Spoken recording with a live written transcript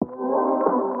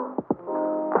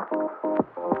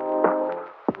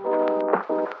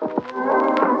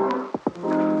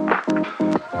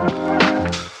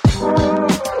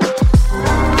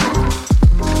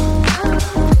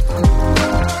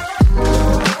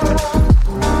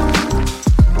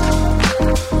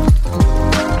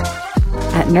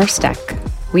Nurse Tech,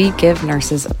 we give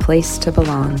nurses a place to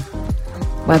belong.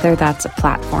 Whether that's a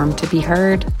platform to be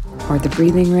heard or the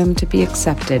breathing room to be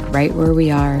accepted right where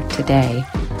we are today,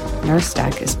 Nurse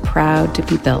Tech is proud to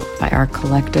be built by our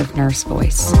collective nurse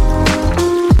voice.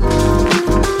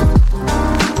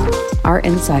 Our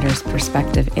Insider's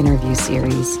Perspective interview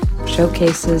series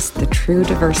showcases the true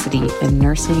diversity in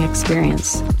nursing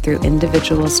experience through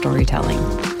individual storytelling.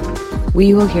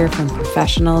 We will hear from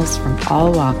professionals from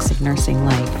all walks of nursing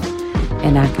life,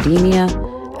 in academia,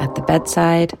 at the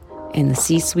bedside, in the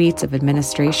C-suites of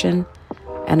administration,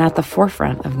 and at the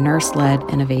forefront of nurse-led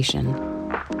innovation.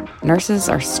 Nurses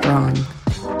are strong,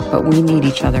 but we need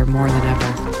each other more than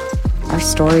ever. Our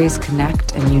stories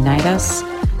connect and unite us,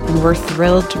 and we're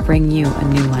thrilled to bring you a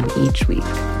new one each week.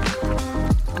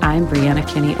 I'm Brianna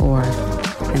Kinney-Orr,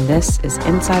 and this is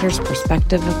Insider's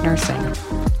Perspective of Nursing,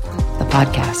 the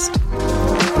podcast.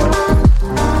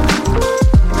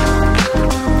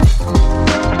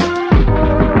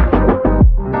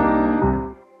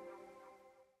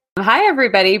 Hi,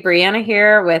 everybody. Brianna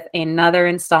here with another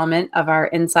installment of our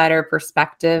Insider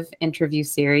Perspective interview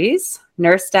series.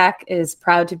 Nurse Tech is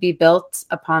proud to be built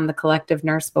upon the collective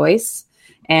nurse voice.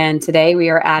 And today we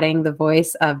are adding the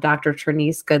voice of Dr.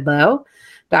 Tranise Goodlow.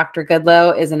 Dr.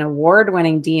 Goodlow is an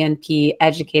award-winning DNP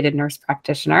educated nurse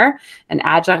practitioner, an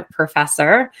adjunct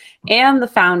professor, and the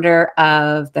founder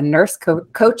of the Nurse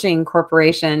Coaching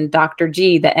Corporation, Dr.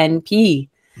 G, the NP.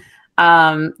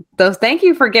 So thank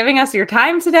you for giving us your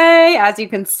time today. As you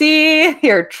can see,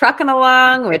 you're trucking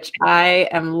along, which I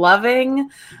am loving.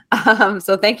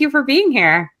 So thank you for being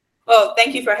here. Well,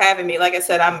 thank you for having me. Like I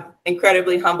said, I'm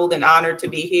incredibly humbled and honored to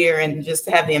be here and just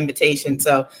to have the invitation.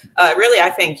 So really,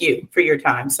 I thank you for your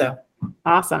time. So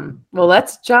awesome. Well,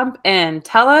 let's jump in.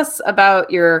 Tell us about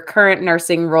your current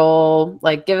nursing role.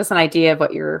 Like, give us an idea of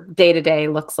what your day-to-day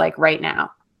looks like right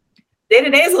now.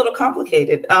 Day-to-day is a little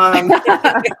complicated. I'll give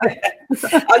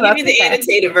you the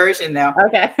annotated version now.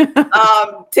 Okay.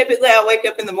 Typically, I wake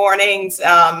up in the mornings.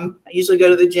 I usually go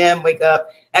to the gym, wake up.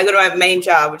 I go to my main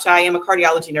job, which I am a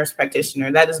cardiology nurse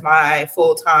practitioner. That is my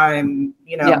full-time,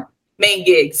 main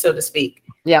gig, so to speak.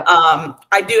 Yeah.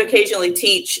 I do occasionally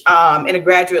teach in a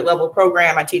graduate level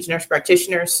program. I teach nurse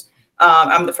practitioners.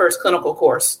 I'm the first clinical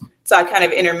course. So I kind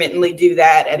of intermittently do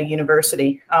that at a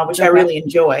university, which I really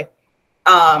enjoy.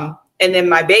 And then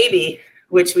my baby,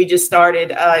 which we just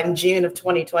started in June of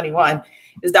 2021,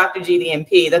 is Dr. G, the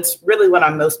NP. That's really what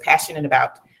I'm most passionate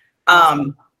about.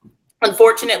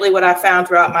 Unfortunately, what I found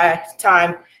throughout my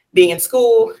time being in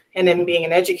school and then being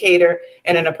an educator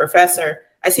and then a professor,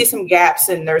 I see some gaps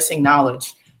in nursing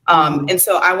knowledge. And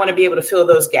so I want to be able to fill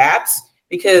those gaps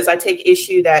because I take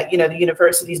issue that, the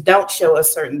universities don't show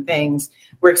us certain things.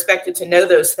 We're expected to know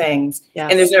those things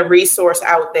and there's no resource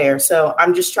out there. So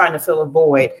I'm just trying to fill a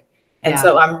void. And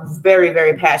so I'm very,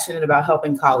 very passionate about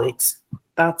helping colleagues.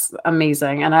 That's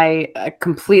amazing. And I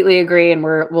completely agree. And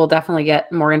we'll definitely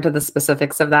get more into the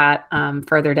specifics of that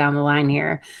further down the line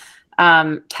here.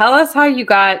 Tell us how you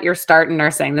got your start in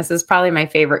nursing. This is probably my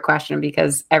favorite question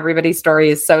because everybody's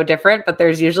story is so different, but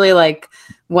there's usually like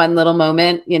one little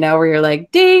moment, where you're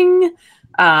like, ding.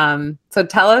 So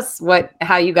tell us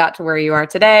how you got to where you are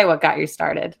today, what got you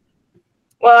started.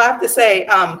 Well, I have to say,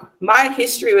 my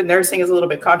history with nursing is a little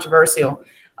bit controversial.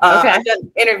 Okay. I've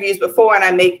done interviews before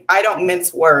and I don't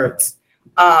mince words.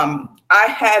 I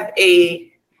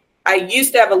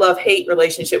used to have a love-hate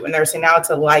relationship with nursing. Now it's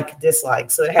a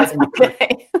like-dislike. So it hasn't been.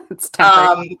 It's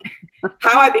temporary.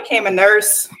 How I became a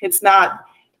nurse, it's not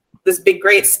this big,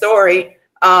 great story.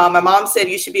 My mom said,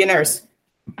 you should be a nurse.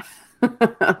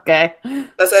 Okay.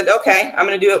 I said, okay, I'm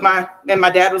going to do it. And my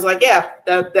dad was like, yeah,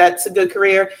 that's a good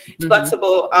career. It's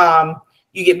flexible.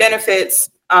 You get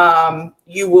benefits.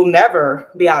 You will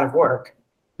never be out of work.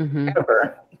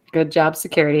 Ever. Good job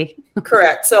security.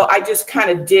 Correct. So I just kind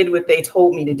of did what they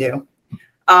told me to do.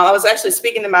 I was actually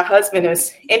speaking to my husband. It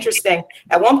was interesting.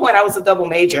 At one point, I was a double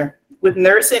major with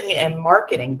nursing and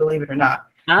marketing, believe it or not.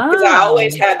 Because I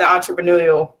always had the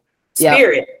entrepreneurial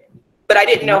spirit, but I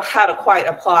didn't know how to quite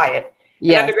apply it.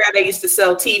 In undergrad, I used to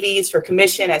sell TVs for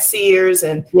commission at Sears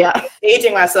and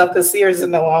aging myself because Sears is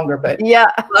no longer, but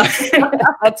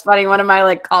that's funny. One of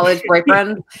my college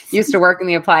boyfriends used to work in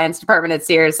the appliance department at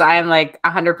Sears. So I am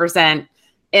 100%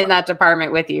 in that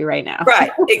department with you right now.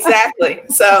 Right. Exactly.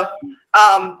 So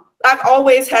I've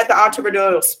always had the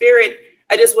entrepreneurial spirit.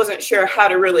 I just wasn't sure how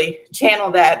to really channel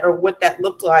that or what that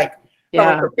looked like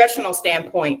from a professional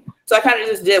standpoint. So I kind of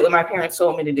just did what my parents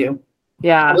told me to do.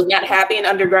 Yeah. I was not happy in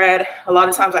undergrad. A lot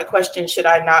of times I questioned, should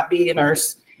I not be a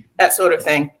nurse? That sort of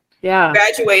thing. Yeah.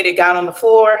 Graduated, got on the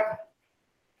floor,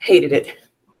 hated it.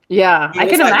 Yeah. I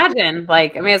can imagine.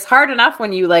 Like, I mean, it's hard enough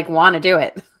when you like want to do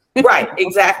it. Right.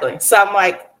 Exactly. So I'm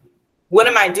like, what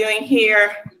am I doing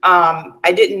here?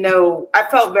 I didn't know. I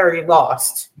felt very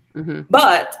lost,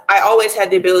 but I always had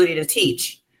the ability to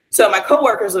teach. So my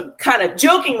coworkers were kind of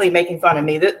jokingly making fun of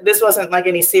me. This wasn't like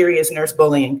any serious nurse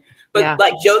bullying, but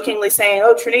like jokingly saying,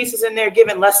 oh, Tranise is in there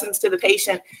giving lessons to the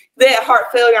patient. They had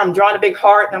heart failure. I'm drawing a big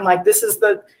heart. And I'm like, this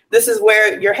is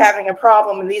where you're having a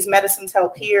problem. And these medicines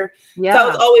help here. Yeah. So I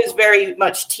was always very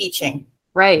much teaching.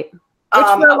 Right. Which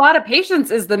for a lot of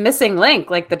patients is the missing link.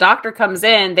 Like the doctor comes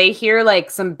in, they hear like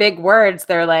some big words.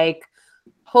 They're like,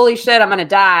 holy shit, I'm going to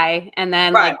die. And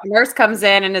then like the nurse comes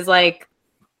in and is like,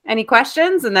 any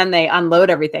questions? And then they unload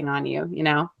everything on you, you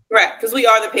know? Right. Because we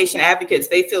are the patient advocates.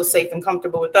 They feel safe and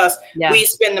comfortable with us. Yes. We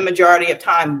spend the majority of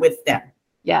time with them.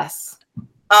 Yes.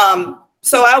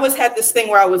 So I always had this thing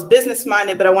where I was business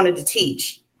minded, but I wanted to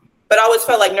teach. But I always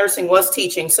felt like nursing was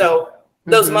teaching. So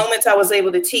those moments I was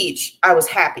able to teach, I was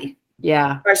happy.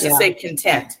 Yeah. Or I should say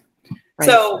content. Right.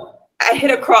 So I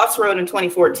hit a crossroad in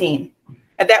 2014.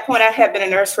 At that point, I had been a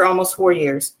nurse for almost 4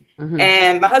 years.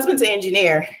 And my husband's an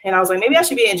engineer. And I was like, maybe I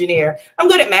should be an engineer. I'm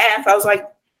good at math. I was like,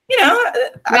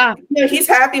 he's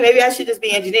happy. Maybe I should just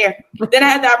be an engineer. Then I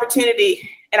had the opportunity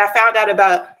and I found out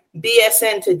about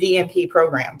BSN to DNP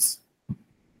programs.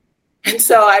 And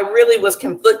so I really was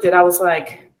conflicted. I was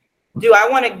like, do I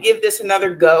want to give this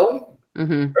another go?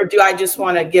 Or do I just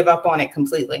want to give up on it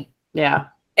completely? Yeah.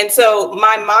 And so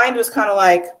my mind was kind of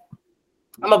like,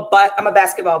 I'm a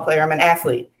basketball player. I'm an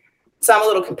athlete. So I'm a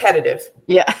little competitive.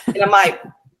 Yeah. And I'm like,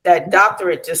 that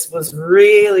doctorate just was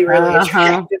really, really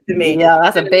attractive to me. Yeah,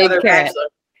 that's a big carrot.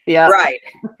 Yeah. Right.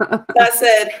 So I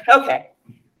said, okay,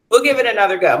 we'll give it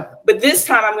another go. But this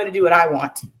time I'm going to do what I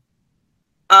want.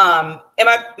 And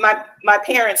my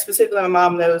parents, specifically my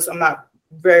mom, knows I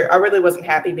really wasn't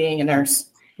happy being a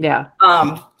nurse. Yeah.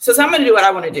 So I'm going to do what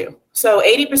I want to do. So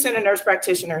 80% of nurse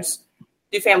practitioners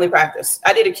do family practice.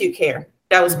 I did acute care.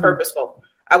 That was purposeful.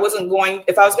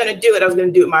 If I was going to do it, I was going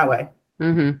to do it my way.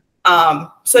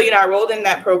 So, I rolled in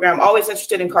that program, always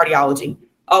interested in cardiology,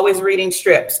 always reading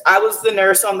strips. I was the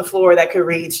nurse on the floor that could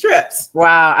read strips.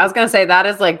 Wow. I was going to say that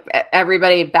is like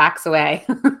everybody backs away.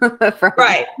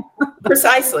 Right.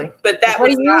 Precisely. But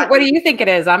what do you think it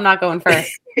is? I'm not going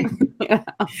first.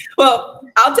 Well,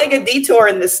 I'll take a detour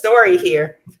in this story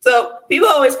here. So people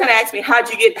always kind of ask me, how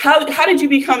did you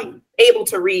become able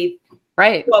to read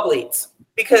 12 leads?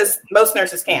 Because most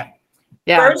nurses can't.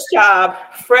 Yeah. First job,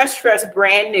 fresh,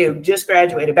 brand new, just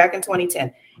graduated back in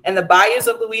 2010. In the bayous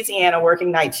of Louisiana,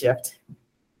 working night shift.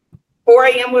 4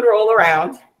 a.m. would roll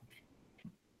around.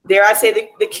 Dare I say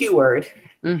the Q word.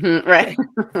 Right.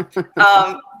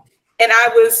 And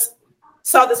I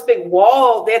saw this big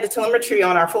wall. They had the telemetry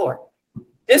on our floor.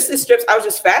 Just the strips. I was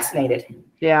just fascinated.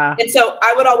 Yeah. And so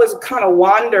I would always kind of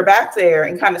wander back there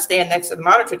and kind of stand next to the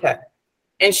monitor tech.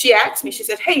 And she asked me, she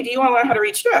said, hey, do you want to learn how to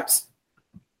read strips?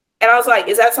 And I was like,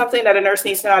 is that something that a nurse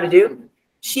needs to know how to do?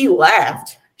 She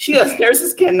laughed. She goes,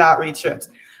 nurses cannot read strips.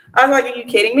 I was like, are you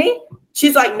kidding me?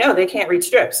 She's like, no, they can't read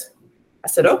strips. I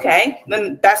said, okay.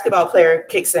 Then basketball player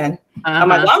kicks in. I'm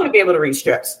like, well, I'm going to be able to read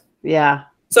strips. Yeah.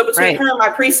 So between her and my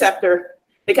preceptor,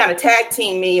 they kind of tag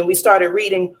teamed me and we started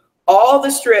reading all the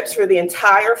strips for the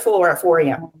entire floor at 4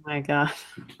 a.m. Oh my God.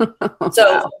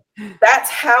 So that's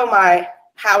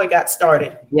how it got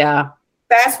started. Yeah.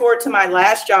 Fast forward to my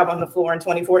last job on the floor in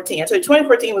 2014. So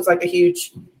 2014 was like a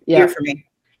huge year for me.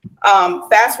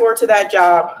 Fast forward to that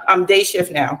job. I'm day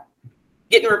shift now,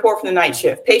 getting a report from the night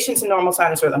shift. Patients in normal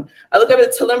sinus rhythm. I look at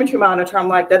the telemetry monitor. I'm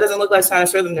like, that doesn't look like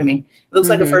sinus rhythm to me. It looks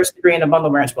like a first degree in a bundle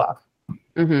branch block.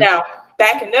 Now,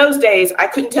 back in those days, I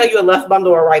couldn't tell you a left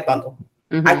bundle or a right bundle.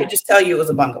 I could just tell you it was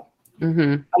a bundle. I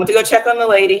went to go check on the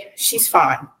lady. She's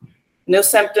fine. No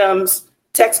symptoms.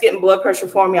 Tech's getting blood pressure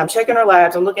for me. I'm checking her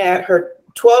labs. I'm looking at her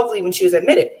 12 lead when she was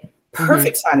admitted.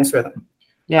 Perfect sinus rhythm.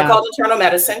 I called internal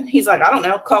medicine. He's like, I don't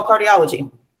know. Call cardiology.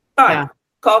 Fine. Yeah.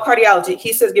 Call cardiology.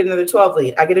 He says, get another 12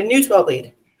 lead. I get a new 12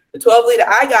 lead. The 12 lead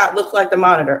I got looked like the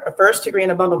monitor, a first degree in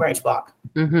a bundle branch block.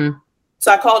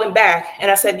 So I called him back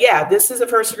and I said, yeah, this is a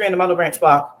first degree in a bundle branch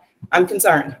block. I'm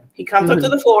concerned. He comes up to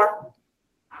the floor,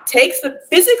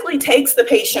 physically takes the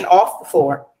patient off the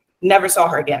floor, never saw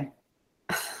her again.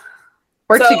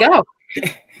 Where'd she go?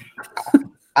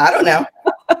 I don't know.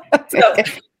 So,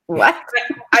 what?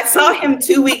 I saw him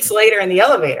 2 weeks later in the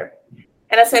elevator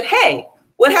and I said, hey,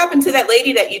 what happened to that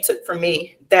lady that you took from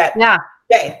me that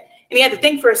day? And he had to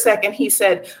think for a second. He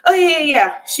said, oh,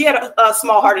 yeah. She had a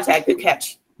small heart attack. Good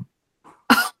catch.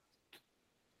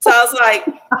 So I was like,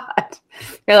 God.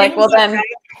 You're like, well, then.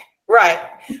 Right.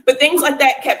 But things like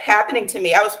that kept happening to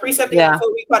me. I was precepting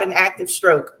before we caught an active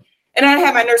stroke. And then I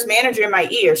had my nurse manager in my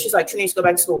ear. She's like, Tranise, go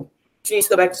back to school. Tranise,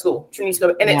 go back to school. Tranise, go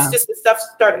back. And it's just, the stuff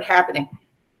started happening.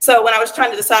 So when I was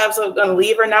trying to decide if I was going to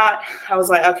leave or not, I was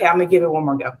like, okay, I'm going to give it one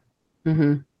more go.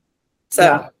 Mm-hmm.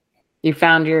 So you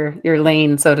found your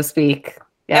lane, so to speak.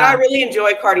 Yeah. And I really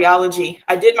enjoy cardiology.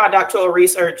 I did my doctoral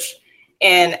research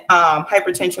in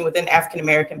hypertension within the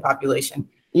African-American population.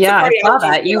 Yeah, so I saw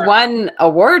that. You won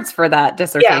awards for that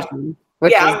dissertation.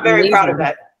 Yeah, I'm very proud of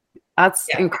that. That's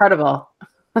incredible.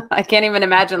 I can't even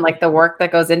imagine like the work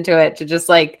that goes into it to just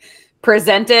like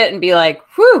present it and be like,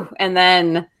 whew, and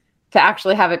then to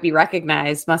actually have it be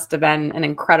recognized must have been an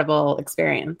incredible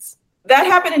experience. That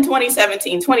happened in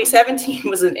 2017. 2017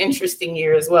 was an interesting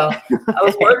year as well. I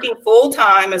was working full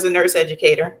time as a nurse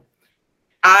educator.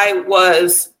 I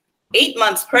was 8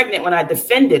 months pregnant when I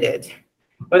defended it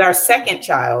with our second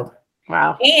child.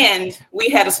 Wow. And we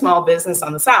had a small business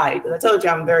on the side. I told you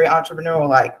I'm very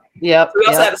entrepreneurial-like. Yep. We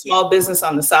also had a small business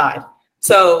on the side.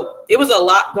 So it was a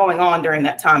lot going on during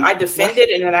that time. I defended,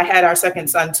 and then I had our second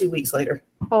son 2 weeks later.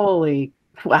 Holy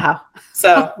wow.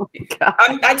 So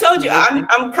I told you,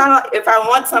 I'm kind of, if I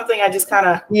want something, I just kind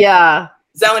of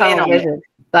zone in on it.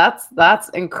 That's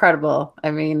incredible.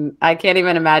 I mean, I can't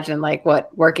even imagine like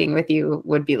what working with you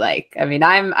would be like. I mean,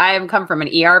 I come from an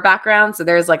ER background, so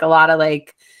there's like a lot of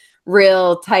like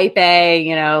real type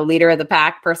A, leader of the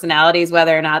pack personalities,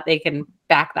 whether or not they can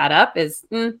back that up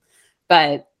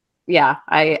but yeah,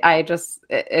 I just,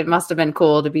 it must've been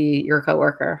cool to be your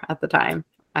coworker at the time.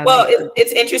 Well,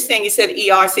 it's interesting. You said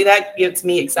ER. See, that gets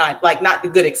me excited. Like not the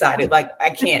good excited. Like I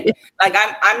can't, like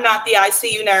I'm not the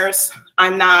ICU nurse.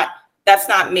 That's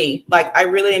not me. Like I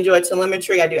really enjoy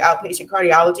telemetry. I do outpatient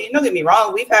cardiology. Don't get me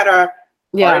wrong. We've had our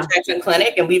intervention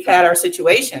clinic and we've had our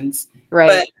situations, right?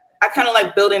 But I kind of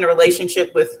like building a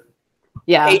relationship with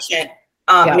patient,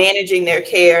 managing their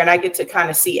care. And I get to kind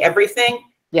of see everything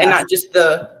and not just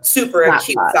the super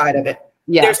acute side of it.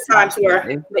 Yes, there's times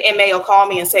where the MA will call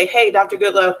me and say, hey, Dr.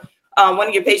 Goodlow, one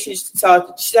of your patients,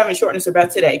 she's having shortness of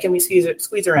breath today. Can we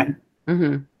squeeze her in?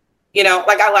 Mm-hmm.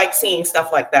 Like I like seeing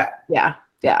stuff like that. Yeah.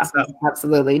 Yeah, so.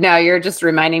 Absolutely. No, you're just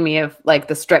reminding me of like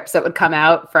the strips that would come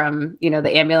out from,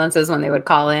 the ambulances when they would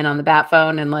call in on the bat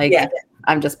phone. And like,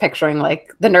 I'm just picturing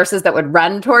like the nurses that would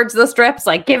run towards the strips,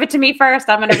 like, give it to me first.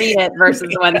 I'm going to read it versus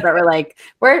the ones that were like,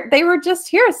 they were just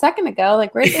here a second ago.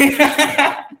 Like, where's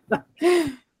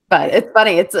But it's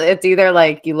funny. It's either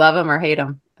like you love them or hate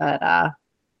them. But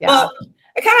Well,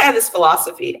 I kind of have this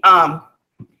philosophy.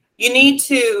 You need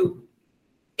to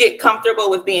get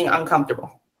comfortable with being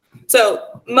uncomfortable.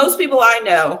 So most people I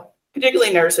know,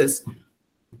 particularly nurses,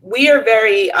 we are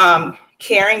very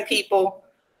caring people,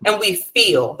 and we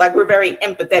feel like we're very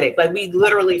empathetic. Like we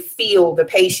literally feel the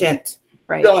patient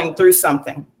going through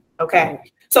something. Okay.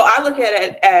 So I look at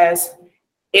it as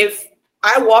if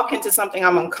I walk into something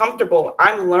I'm uncomfortable,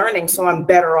 I'm learning, so I'm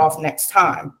better off next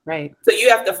time. Right. So you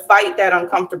have to fight that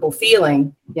uncomfortable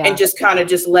feeling and just kind of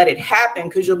just let it happen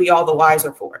because you'll be all the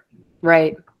wiser for it.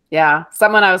 Right. Yeah.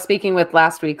 Someone I was speaking with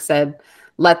last week said,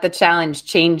 let the challenge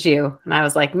change you. And I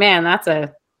was like, man, that's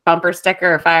a bumper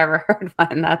sticker if I ever heard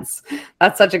one. That's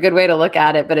such a good way to look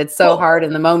at it. But it's so hard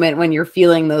in the moment when you're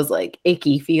feeling those like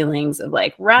achy feelings of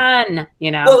like, run,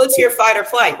 Well, it's your fight or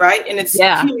flight, right? And it's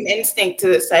human instinct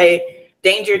to say,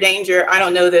 danger, danger. I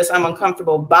don't know this. I'm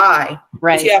uncomfortable. Bye.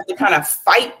 Right. But you have to kind of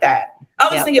fight that. I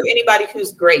always think of anybody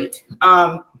who's great.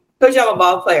 Coach, I'm a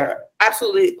ball player.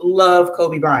 Absolutely love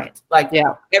Kobe Bryant. Like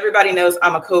everybody knows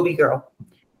I'm a Kobe girl.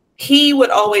 He would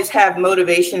always have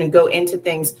motivation and go into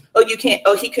things. Oh, you can't.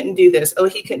 Oh, he couldn't do this. Oh,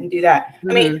 he couldn't do that.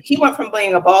 Mm-hmm. I mean, he went from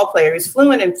being a ball player. He's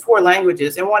fluent in 4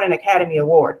 languages and won an Academy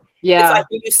Award. Yeah. It's like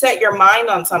when you set your mind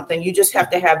on something, you just have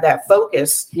to have that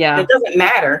focus. Yeah. It doesn't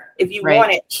matter. If you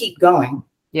want it, keep going.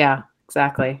 Yeah,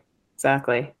 exactly.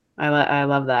 I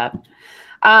love that.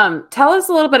 Tell us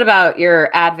a little bit about your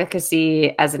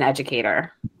advocacy as an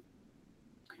educator.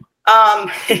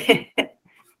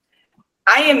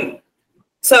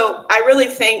 I really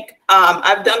think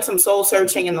I've done some soul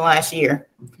searching in the last year,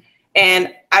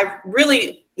 and I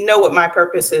really know what my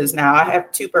purpose is now. I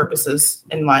have 2 purposes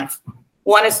in life.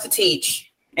 One is to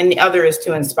teach, and the other is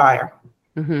to inspire.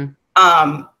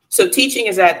 Mm-hmm. So teaching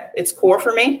is at its core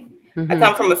for me. Mm-hmm. I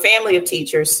come from a family of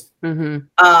teachers. Mm-hmm.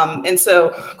 And so,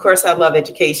 of course, I love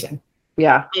education.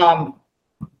 Yeah.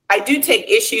 I do take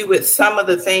issue with some of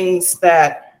the things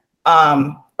that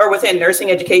are within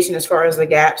nursing education as far as the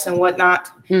gaps and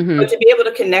whatnot. Mm-hmm. But to be able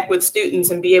to connect with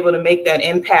students and be able to make that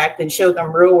impact and show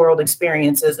them real world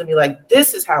experiences and be like,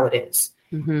 this is how it is.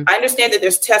 Mm-hmm. I understand that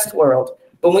there's test world,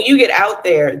 but when you get out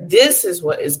there, this is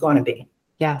what it's going to be.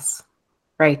 Yes.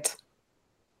 Right.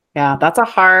 Yeah. That's a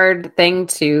hard thing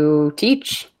to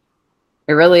teach.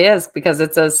 It really is, because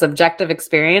it's a subjective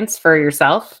experience for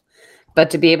yourself, but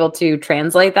to be able to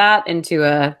translate that into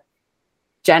a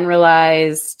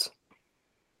generalized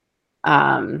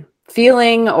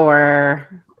feeling,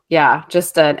 or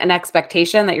just an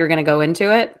expectation that you're going to go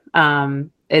into it,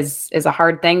 is a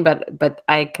hard thing. But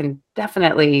I can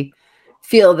definitely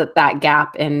feel that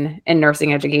gap in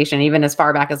nursing education, even as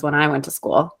far back as when I went to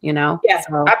school, Yeah,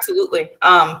 so, absolutely.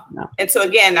 And so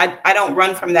again, I don't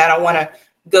run from that. I want to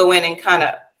go in and kind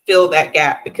of fill that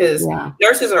gap, because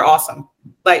nurses are awesome.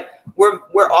 Like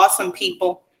we're awesome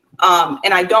people.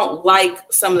 And I don't like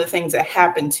some of the things that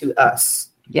happen to us.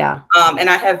 Yeah. And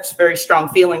I have very strong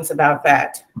feelings about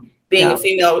that. Being a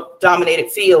female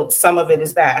dominated field, some of it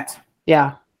is that.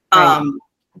 Yeah. Right.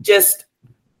 Just,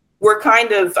 we're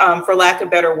kind of, for lack of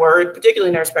a better word,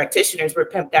 particularly nurse practitioners, we're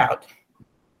pimped out.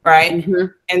 Right. Mm-hmm.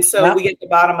 And so we get the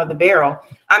bottom of the barrel.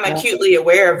 I'm acutely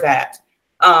aware of that.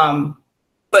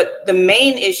 But the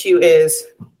main issue is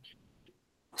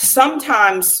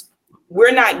sometimes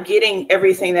we're not getting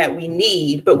everything that we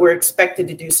need, but we're expected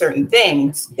to do certain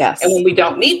things. Yes. And when we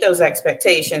don't meet those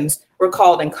expectations, we're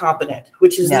called incompetent,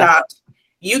 which is not,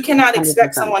 you cannot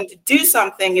expect 100%. Someone to do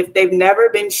something if they've never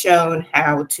been shown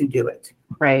how to do it.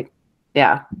 Right.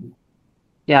 Yeah.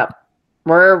 Yeah.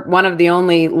 We're one of the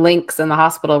only links in the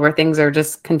hospital where things are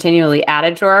just continually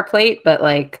added to our plate, but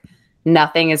like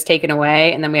nothing is taken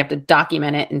away. And then we have to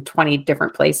document it in 20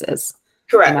 different places.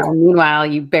 Correct. Meanwhile,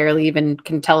 you barely even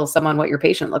can tell someone what your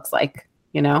patient looks like,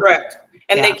 Correct.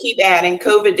 And they keep adding.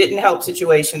 COVID didn't help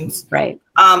situations. Right.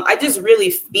 I just really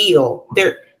feel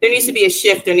there needs to be a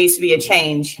shift. There needs to be a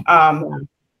change.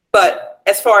 But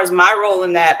as far as my role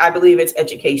in that, I believe it's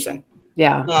education.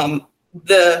 Yeah.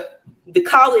 The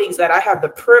colleagues that I have the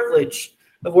privilege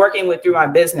of working with through my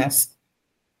business,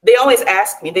 they always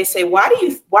ask me, they say, why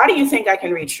do you think I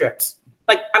can read strips?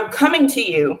 Like, I'm coming to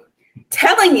you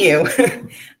telling you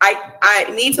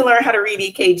I need to learn how to read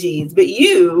EKGs, but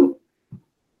you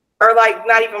are like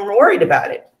not even worried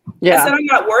about it. Yeah. I said, I'm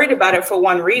not worried about it for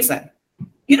one reason.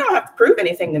 You don't have to prove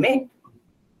anything to me.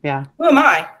 Yeah. Who am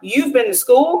I? You've been to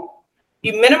school.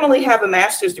 You minimally have a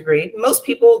master's degree. Most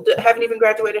people haven't even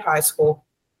graduated high school.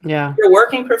 Yeah. You're a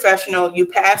working professional. You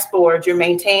pass boards. You're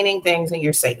maintaining things, and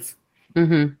you're safe.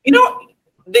 Mm-hmm.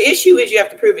 The issue is you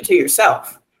have to prove it to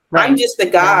yourself. Right. I'm just the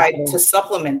guide to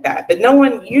supplement that. But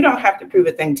you don't have to prove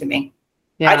a thing to me.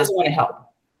 Yeah. I just want to help.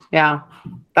 Yeah.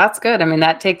 That's good. I mean,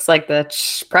 that takes like the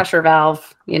pressure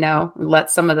valve, let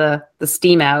some of the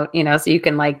steam out, so you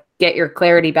can like get your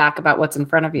clarity back about what's in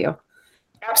front of you.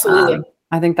 Absolutely.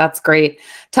 I think that's great.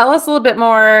 Tell us a little bit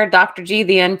more, Dr. G,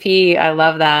 the NP. I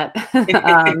love that.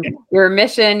 Your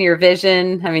mission, your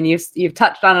vision. I mean, you've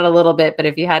touched on it a little bit, but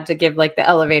if you had to give like the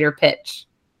elevator pitch.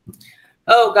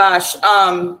 Oh gosh.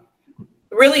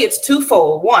 Really, it's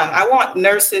twofold. One, I want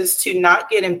nurses to not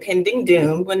get impending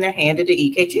doom when they're handed an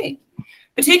EKG,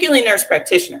 particularly nurse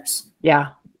practitioners. Yeah.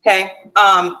 Okay.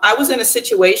 I was in a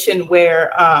situation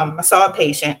where I saw a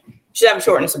patient. She's having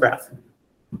shortness of breath.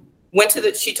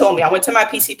 She told me, I went to my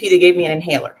PCP, they gave me an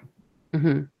inhaler.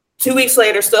 Mm-hmm. 2 weeks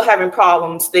later, still having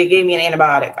problems. They gave me an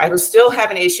antibiotic. I was still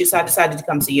having issues, so I decided to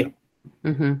come see you.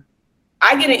 Mm-hmm.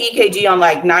 I get an EKG on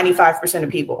like 95% of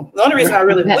people. The only reason I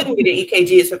really wouldn't get an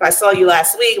EKG is if I saw you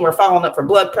last week and we're following up for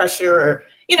blood pressure, or,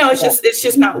 it's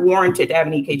just not warranted to have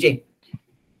an EKG.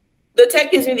 The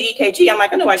tech gives me the EKG. I'm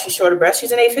like, I know why she's short of breath.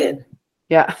 She's an AFib.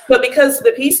 Yeah. But because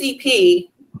the PCP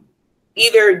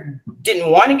either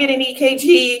didn't want to get an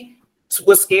EKG,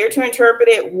 was scared to interpret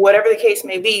it, whatever the case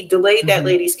may be, delayed that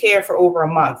lady's care for over a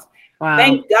month. Wow.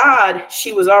 Thank God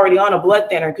she was already on a blood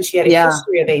thinner because she had a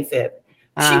history of AFib.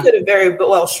 She could have very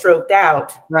well stroked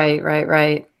out.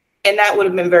 Right. And that would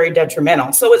have been very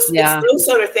detrimental. So it's those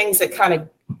sort of things that kind of,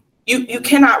 you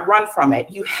cannot run from it.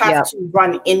 You have to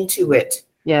run into it.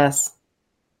 Yes.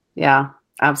 Yeah,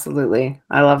 absolutely.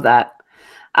 I love that.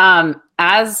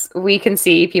 As we can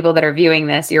see, people that are viewing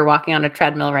this, you're walking on a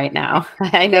treadmill right now.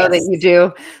 I know that you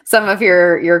do some of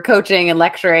your coaching and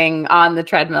lecturing on the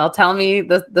treadmill. Tell me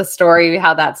the story,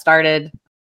 how that started.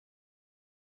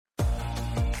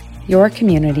 Your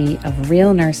community of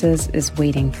real nurses is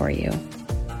waiting for you.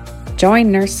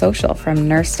 Join Nurse Social from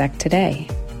Nurse Tech today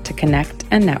to connect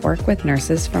and network with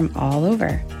nurses from all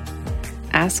over.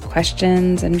 Ask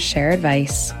questions and share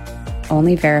advice.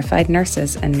 Only verified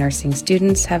nurses and nursing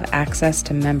students have access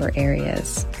to member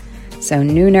areas. So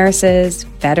new nurses,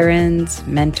 veterans,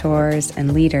 mentors,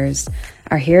 and leaders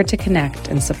are here to connect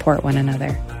and support one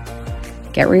another.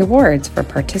 Get rewards for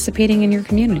participating in your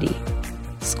community.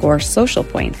 Score social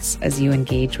points as you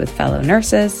engage with fellow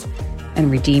nurses,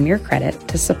 and redeem your credit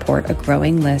to support a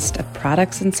growing list of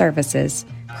products and services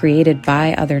created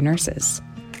by other nurses.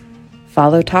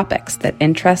 Follow topics that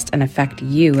interest and affect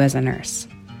you as a nurse.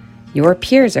 Your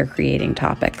peers are creating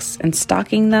topics and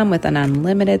stocking them with an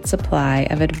unlimited supply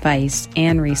of advice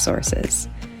and resources.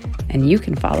 And you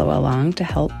can follow along to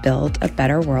help build a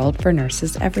better world for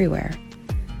nurses everywhere.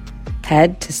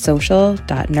 Head to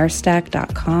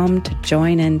social.nursestack.com to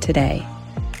join in today.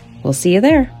 We'll see you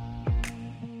there.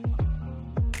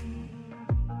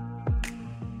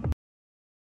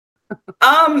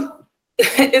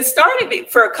 It started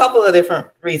for a couple of different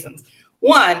reasons.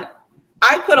 One,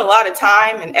 I put a lot of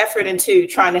time and effort into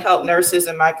trying to help nurses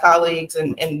and my colleagues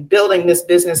and building this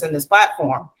business and this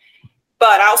platform.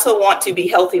 But I also want to be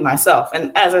healthy myself.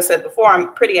 And as I said before,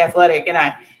 I'm pretty athletic and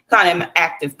I kind of am an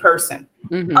active person.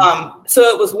 Mm-hmm. So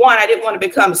it was one, I didn't want to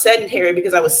become sedentary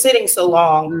because I was sitting so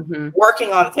long,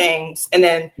 working on things, and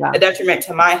then a detriment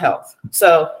to my health.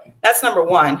 So that's number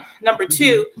one. Number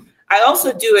two, I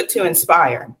also do it to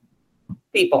inspire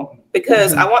people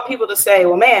because I want people to say,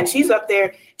 well, man, she's up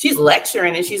there, she's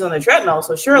lecturing and she's on the treadmill.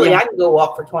 So surely I can go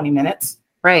walk for 20 minutes.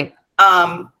 Right.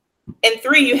 And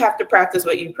three, you have to practice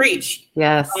what you preach.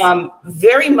 Yes.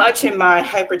 Very much in my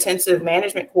hypertensive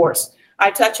management course, I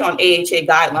touch on AHA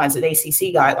guidelines and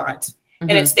ACC guidelines.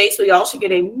 And it states we all should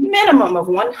get a minimum of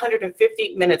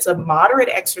 150 minutes of moderate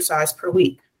exercise per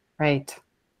week. Right.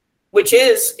 Which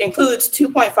includes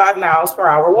 2.5 miles per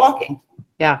hour walking.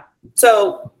 Yeah.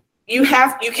 So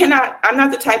I'm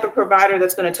not the type of provider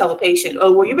that's going to tell a patient,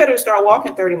 oh, well, you better start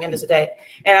walking 30 minutes a day.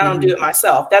 And I don't do it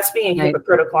myself. That's being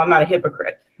hypocritical. I'm not a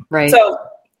hypocrite. Right. So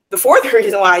the fourth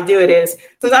reason why I do it is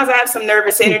sometimes I have some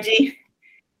nervous energy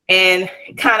and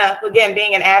kind of, again,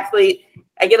 being an athlete,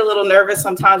 I get a little nervous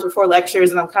sometimes before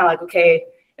lectures and I'm kind of like, okay,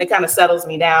 it kind of settles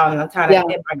me down and I'm kind of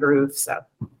in my groove. So,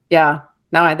 yeah.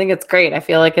 No, I think it's great. I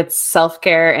feel like it's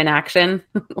self-care in action,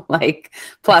 like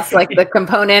plus like the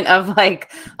component of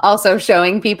like also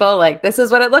showing people like, this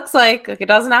is what it looks like. Like, it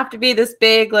doesn't have to be this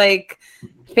big, like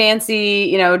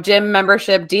fancy, gym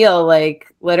membership deal.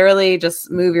 Like literally just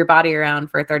move your body around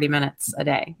for 30 minutes a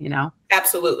day,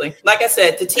 Absolutely. Like I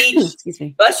said, to teach,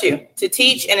 bless you, to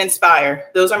teach and inspire.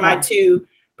 Those are my two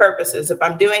purposes. If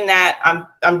I'm doing that,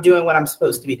 I'm doing what I'm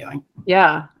supposed to be doing.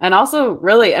 Yeah. And also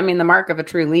really, the mark of a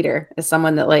true leader is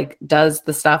someone that like does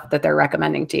the stuff that they're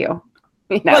recommending to you.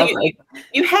 Well,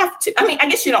 you have to, I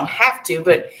guess you don't have to,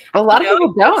 but a lot of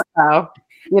people don't though,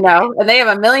 and they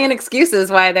have a million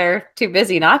excuses why they're too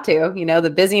busy not to, the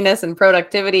busyness and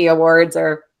productivity awards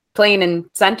are plain and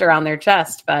center on their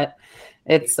chest, but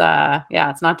it's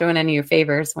it's not doing any of you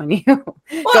favors when you go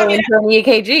into an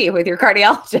EKG with your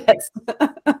cardiologist.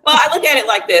 Well, I look at it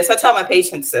like this. I tell my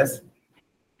patients this.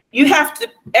 You have to,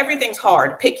 everything's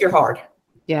hard. Pick your hard.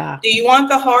 Yeah. Do you want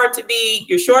the hard to be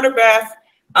you're short of breath,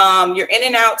 you're in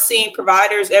and out seeing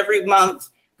providers every month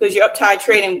because you're up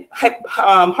titrating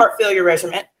heart failure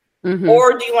regimen?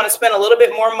 Or do you want to spend a little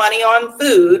bit more money on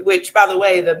food, which, by the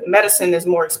way, the medicine is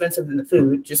more expensive than the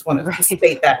food. Just want to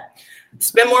state that.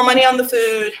 Spend more money on the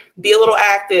food, be a little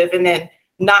active, and then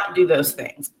not do those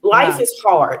things. Life is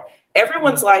hard.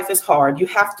 Everyone's life is hard. You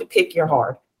have to pick your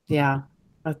hard. Yeah,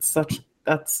 that's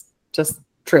just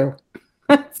true.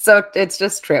 So it's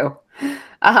just true.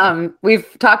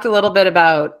 We've talked a little bit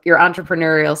about your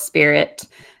entrepreneurial spirit.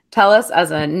 Tell us,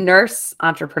 as a nurse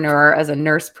entrepreneur, as a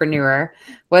nursepreneur,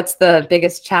 what's the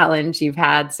biggest challenge you've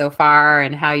had so far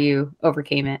and how you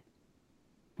overcame it?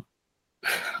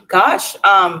 Gosh,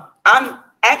 I'm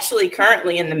actually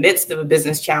currently in the midst of a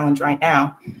business challenge right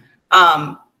now.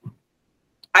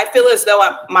 I feel as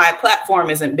though my platform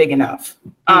isn't big enough.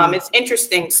 It's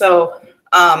interesting. So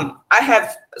I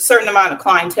have a certain amount of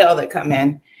clientele that come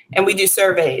in and we do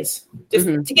surveys just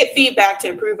to get feedback to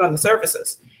improve on the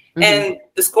services. And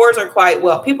the scores are quite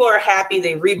well. People are happy.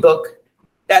 They rebook.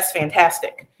 That's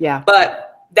fantastic. Yeah.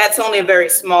 But that's only a very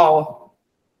small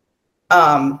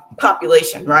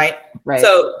population, right? Right.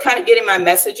 So kind of getting my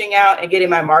messaging out and getting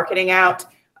my marketing out.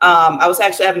 I was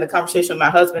actually having a conversation with my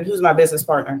husband, who's my business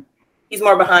partner. He's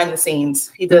more behind the scenes.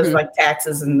 He does like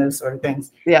taxes and those sort of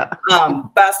things. Yeah. But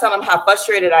I was telling him how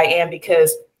frustrated I am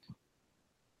because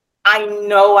I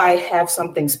know I have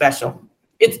something special.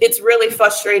 It's really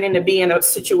frustrating to be in a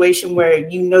situation where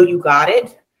you got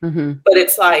it, but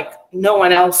it's like no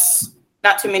one else,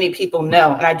 not too many people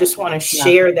know. And I just want to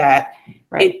share that.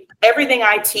 Right. Everything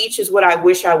I teach is what I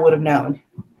wish I would have known.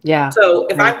 Yeah. So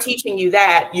if I'm teaching you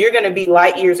that, you're going to be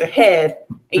light years ahead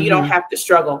and you don't have to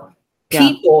struggle. Yeah.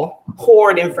 People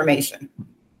hoard information,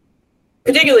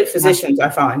 particularly physicians, I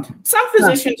find. Some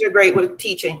physicians are great with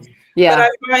teaching, but I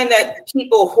find that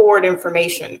people hoard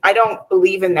information. I don't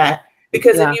believe in that.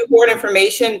 Because if you hoard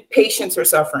information, patients are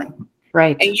suffering.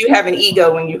 Right. And you have an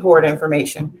ego when you hoard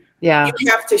information. Yeah.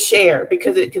 You have to share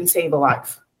because it can save a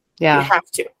life. Yeah. You have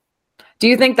to. Do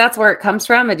you think that's where it comes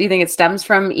from? Or do you think it stems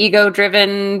from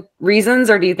ego-driven reasons?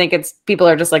 Or do you think it's people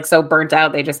are just like so burnt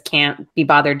out they just can't be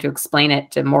bothered to explain it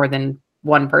to more than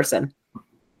one person?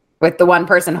 With the one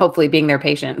person hopefully being their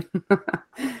patient.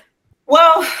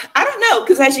 Well, I don't know,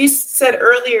 because as you said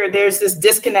earlier, there's this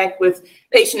disconnect with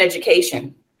patient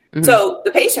education. Mm-hmm. So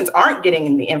the patients aren't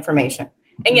getting the information.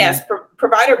 And yes,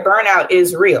 provider burnout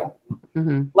is real.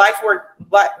 Mm-hmm.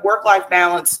 Work-life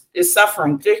balance is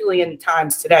suffering, particularly in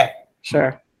times today.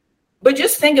 Sure. But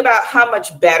just think about how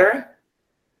much better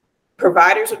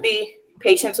providers would be,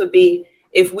 patients would be,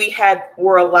 if we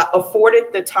were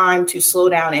afforded the time to slow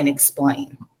down and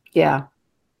explain. Yeah.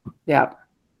 Yeah.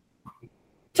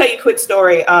 Tell you a quick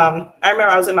story. I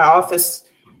remember I was in my office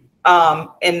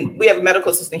and we have a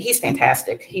medical assistant. He's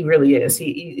fantastic. He really is.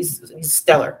 He's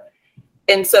stellar.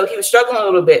 And so he was struggling a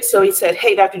little bit. So he said,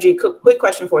 "Hey, Dr. G, quick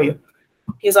question for you."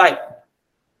 He's like,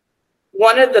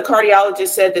 "One of the cardiologists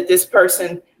said that this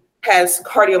person has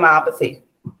cardiomyopathy."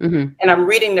 Mm-hmm. And I'm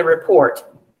reading the report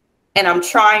and I'm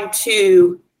trying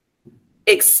to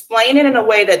explain it in a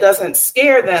way that doesn't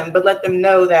scare them, but let them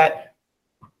know that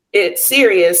it's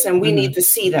serious and we need to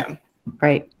see them.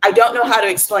 Right. I don't know how to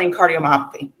explain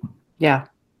cardiomyopathy. Yeah.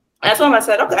 And I told him, I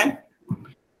said, "Okay,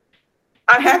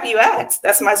 I'm happy you asked.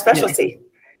 That's my specialty.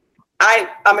 Yeah.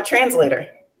 I'm a translator."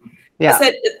 Yeah.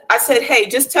 I said, "Hey,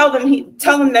 just tell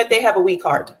them that they have a weak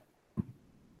heart.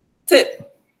 That's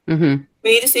it. Mm-hmm.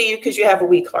 We need to see you because you have a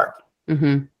weak heart."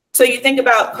 Mm-hmm. So you think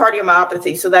about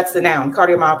cardiomyopathy. So that's the noun.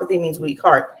 Cardiomyopathy means weak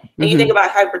heart. And you think about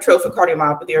hypertrophic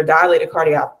cardiomyopathy or dilated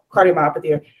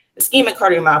cardiomyopathy or ischemic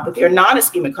cardiomyopathy or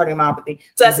non-ischemic cardiomyopathy.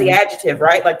 So that's the adjective,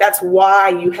 right? Like that's why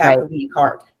you have a weak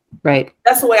heart. Right.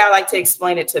 That's the way I like to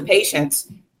explain it to patients.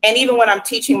 And even when I'm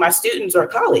teaching my students or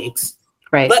colleagues.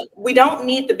 Right. But we don't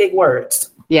need the big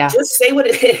words. Yeah. Just say what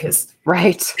it is.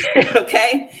 Right.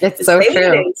 Okay. It's Just so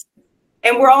true.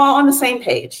 And we're all on the same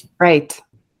page. Right.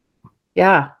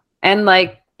 Yeah. And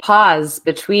like pause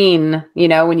between,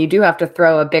 when you do have to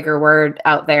throw a bigger word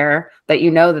out there that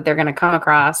that they're going to come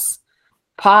across,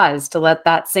 pause to let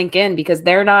that sink in because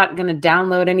they're not going to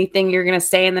download anything you're going to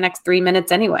say in the next 3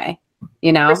 minutes anyway,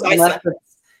 that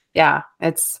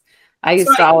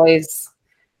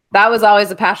was always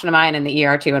a passion of mine in the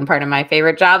ER too, and part of my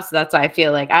favorite job. So that's why I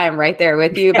feel like I am right there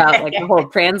with you about like the whole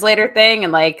translator thing.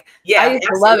 And like, I used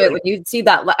to love it when you'd see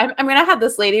that. I mean, I had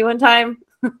this lady one time,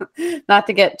 not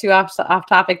to get too off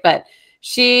topic, but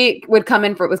she would come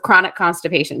in with chronic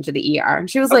constipation to the ER and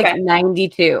she was like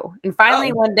 92. And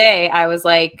finally one day I was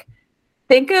like,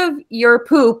 think of your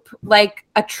poop like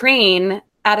a train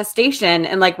at a station.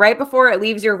 And like right before it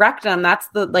leaves your rectum, that's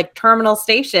the like terminal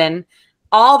station.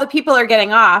 All the people are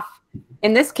getting off.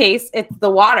 In this case, it's the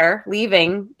water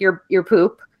leaving your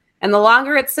poop. And the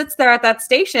longer it sits there at that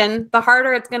station, the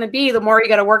harder it's going to be, the more you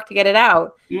got to work to get it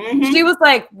out. Mm-hmm. She was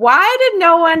like, "Why did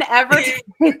no one ever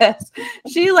do this?"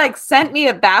 She like sent me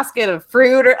a basket of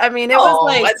fruit. It was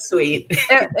like, that's sweet.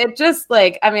 it just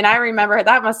like, I remember her.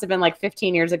 That must've been like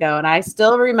 15 years ago. And I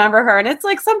still remember her. And it's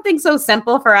like something so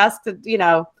simple for us to,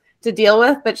 to deal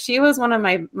with. But she was one of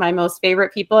my most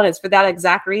favorite people. And it's for that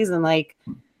exact reason. Like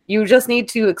you just need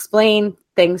to explain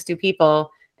things to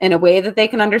people in a way that they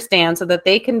can understand so that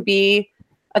they can be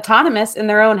autonomous in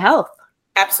their own health.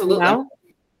 Absolutely.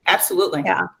 Absolutely.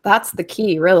 Yeah. That's the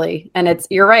key really. And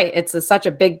you're right. It's such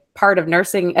a big part of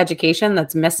nursing education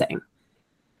that's missing.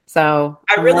 So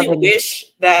I really wish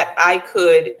that I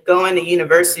could go into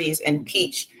universities and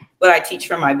teach what I teach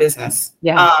from my business.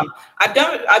 Yeah. I've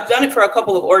done it for a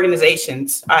couple of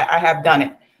organizations. I have done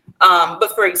it.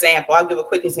 But for example, I'll give a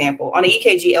quick example on the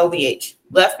EKG LVH,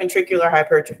 left ventricular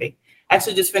hypertrophy.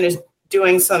 Actually just finished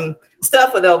doing some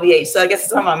stuff with LVH. So I guess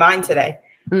it's on my mind today.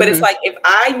 Mm-hmm. But it's like, if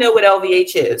I know what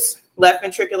LVH is, left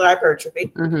ventricular hypertrophy,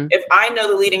 if I know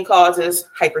the leading cause is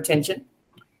hypertension,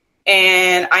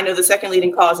 and I know the second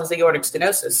leading cause is aortic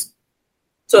stenosis.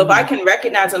 So if I can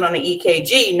recognize it on the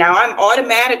EKG, now I'm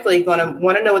automatically going to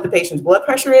want to know what the patient's blood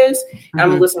pressure is. And I'm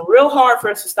going to listen real hard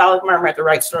for a systolic murmur at the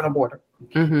right sternal border.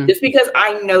 Just because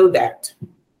I know that.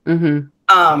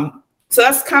 So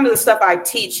that's kind of the stuff I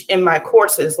teach in my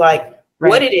courses, like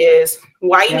what it is,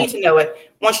 why you need to know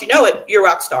it. Once you know it, you're a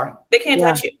rock star. They can't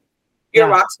touch you. You're a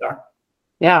rock star.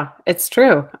 Yeah, it's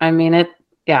true.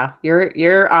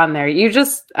 You're on there. You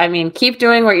just, keep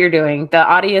doing what you're doing. The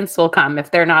audience will come if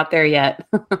they're not there yet.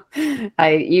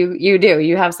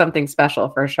 You have something special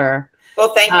for sure.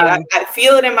 Well, thank you. I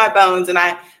feel it in my bones. And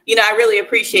I really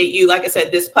appreciate you. Like I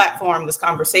said, this platform, this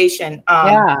conversation,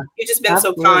 you've just been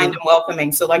so kind and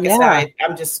welcoming. So like I said,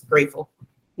 I'm just grateful.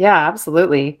 Yeah,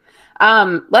 absolutely.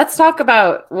 Let's talk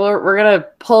about, we're going to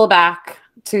pull back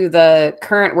to the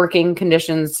current working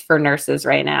conditions for nurses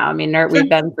right now. I mean, we've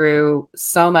been through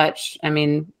so much. I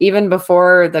mean, even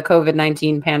before the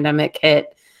COVID-19 pandemic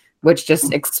hit, which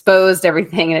just exposed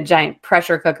everything in a giant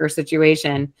pressure cooker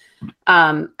situation.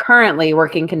 Currently,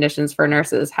 working conditions for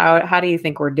nurses. How do you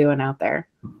think we're doing out there?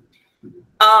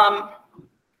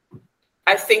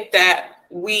 I think that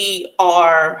we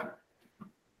are,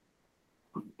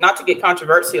 not to get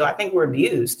controversial, I think we're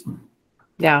abused.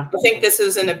 Yeah. I think this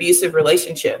is an abusive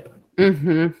relationship.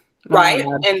 Mm-hmm. Right.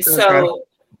 And so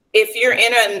if you're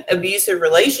in an abusive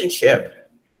relationship,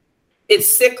 it's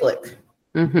cyclic.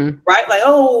 Mm-hmm. Right? Like,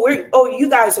 you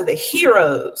guys are the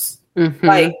heroes. Mm-hmm.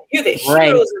 Like, you're the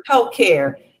heroes of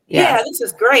healthcare. Yeah, this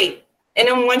is great. And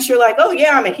then once you're like, oh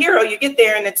yeah, I'm a hero, you get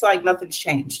there and it's like nothing's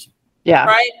changed. Yeah.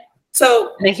 Right.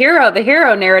 So the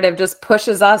hero narrative just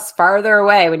pushes us farther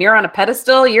away. When you're on a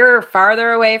pedestal, you're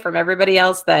farther away from everybody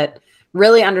else that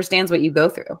really understands what you go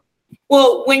through.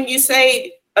 Well, when you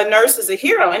say a nurse is a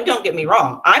hero, and don't get me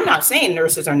wrong, I'm not saying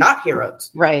nurses are not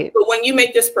heroes. Right. But when you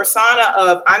make this persona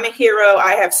of I'm a hero,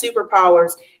 I have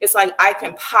superpowers, it's like I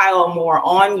can pile more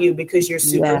on you because you're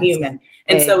superhuman. Yes,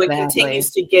 and so it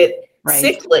continues to get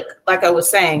cyclic, like I was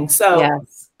saying. So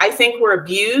I think we're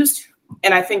abused,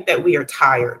 and I think that we are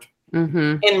tired,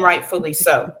 and rightfully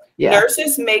so. Yeah.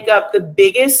 Nurses make up the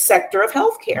biggest sector of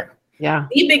healthcare. Yeah.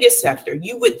 The biggest sector.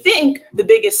 You would think the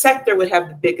biggest sector would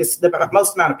have the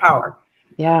most amount of power.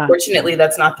 Yeah. Fortunately,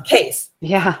 that's not the case.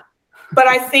 Yeah. But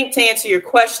I think to answer your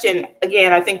question,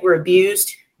 again, I think we're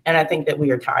abused, and I think that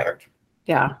we are tired.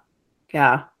 Yeah.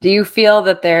 Yeah. Do you feel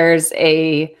that there's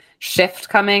a shift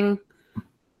coming?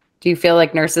 Do you feel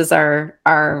like nurses are,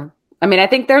 I mean, I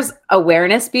think there's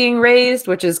awareness being raised,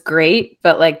 which is great,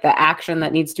 but like the action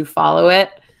that needs to follow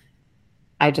it,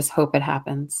 I just hope it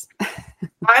happens.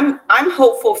 I'm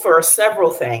hopeful for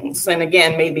several things. And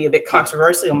again, maybe a bit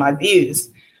controversial in my views.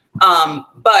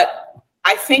 But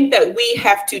I think that we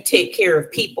have to take care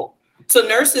of people. So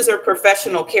nurses are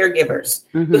professional caregivers,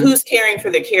 but who's caring for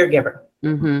the caregiver?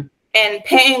 And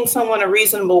paying someone a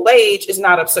reasonable wage is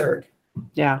not absurd.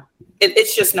 Yeah.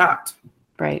 It's just not.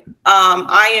 Right.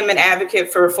 I am an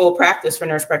advocate for full practice for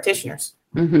nurse practitioners.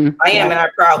 I am, and I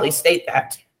proudly state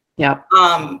that. Yeah.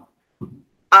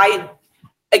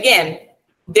 Again,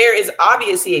 there is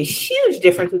obviously a huge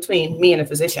difference between me and a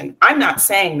physician. I'm not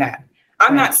saying that.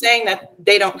 I'm not saying that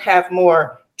they don't have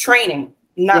more training.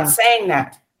 Not saying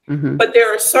that. But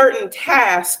there are certain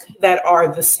tasks that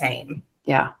are the same.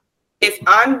 Yeah. If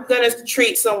I'm going to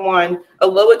treat someone, a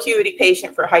low acuity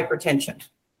patient for hypertension,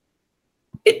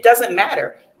 it doesn't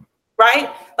matter. Right?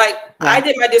 Like I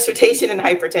did my dissertation in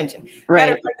hypertension.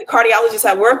 Matter of fact, the cardiologists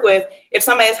I work with, if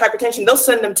somebody has hypertension, they'll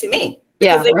send them to me.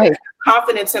 Because they have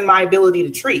confidence in my ability to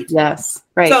treat. Yes.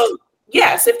 Right. So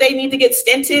yes, if they need to get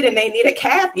stented and they need a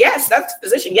cath, yes, that's the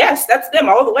physician. Yes, that's them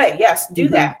all the way. Yes, do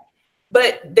that.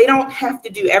 But they don't have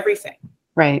to do everything.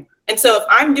 Right. And so if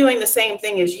I'm doing the same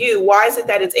thing as you, why is it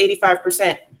that it's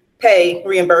 85% pay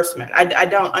reimbursement? I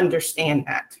don't understand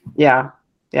that. Yeah.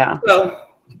 Yeah. So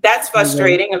that's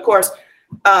frustrating. Of course,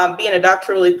 being a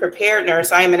doctorally prepared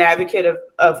nurse, I am an advocate of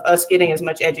us getting as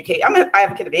much education. I'm an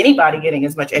advocate of anybody getting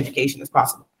as much education as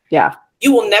possible. Yeah.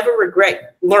 You will never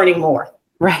regret learning more.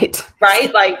 Right.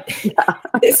 Right? Like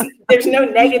there's no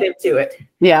negative to it.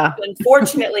 Yeah. But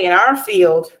unfortunately, in our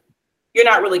field, you're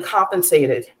not really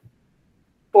compensated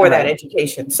for that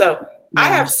education. So I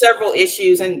have several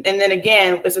issues. And then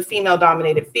again, it's a female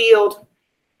dominated field.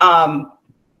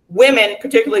 Women,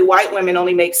 particularly white women,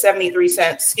 only make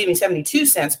 72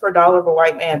 cents per dollar of a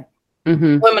white man.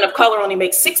 Women of color only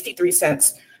make 63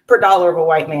 cents per dollar of a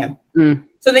white man.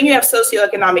 So then you have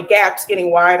socioeconomic gaps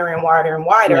getting wider and wider and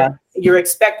wider. Yeah. You're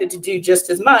expected to do just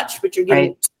as much, but you're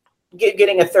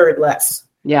getting a third less.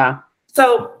 Yeah.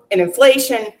 So in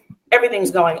inflation,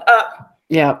 everything's going up.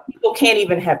 Yeah. People can't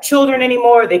even have children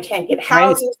anymore. They can't get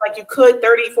houses like you could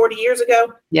 30, 40 years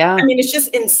ago. Yeah. I mean, it's just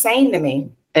insane to me.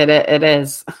 It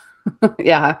is.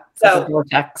 Yeah. So a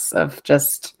vortex of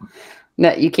just,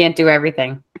 no, you can't do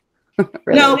everything.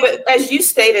 Really. No, but as you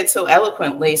stated so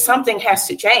eloquently, something has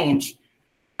to change.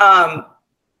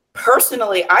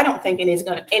 Personally, I don't think anything's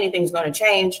going to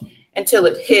change until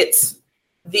it hits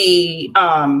the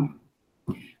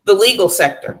legal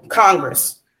sector,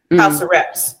 Congress, House of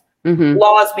Reps,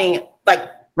 laws being like,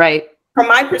 from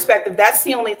my perspective, that's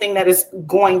the only thing that is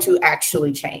going to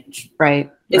actually change. Right.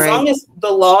 As long as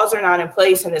the laws are not in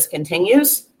place and this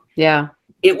continues,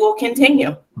 it will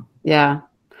continue. Yeah.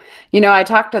 You know, I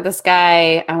talked to this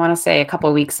guy, I want to say a couple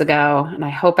of weeks ago, and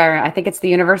I think it's the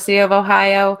University of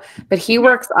Ohio, but he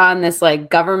works on this like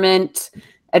government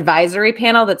advisory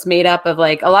panel that's made up of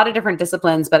like a lot of different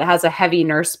disciplines, but it has a heavy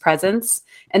nurse presence.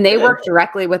 And they work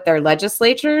directly with their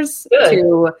legislatures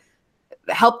to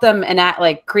help them enact,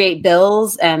 like create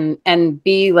bills and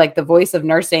be like the voice of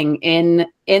nursing in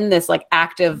this like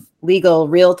active legal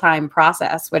real-time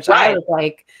process, which I was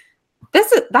like,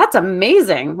 that's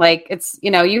amazing. Like it's,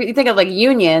 you think of like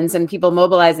unions and people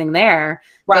mobilizing there,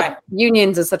 but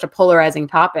unions is such a polarizing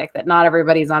topic that not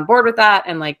everybody's on board with that.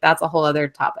 And like, that's a whole other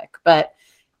topic, but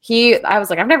I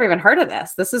was like, I've never even heard of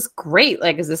this. This is great.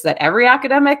 Like, is this at every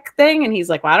academic thing? And he's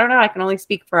like, well, I don't know. I can only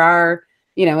speak for our,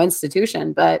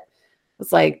 institution, but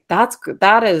it's like,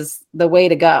 that is the way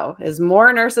to go, is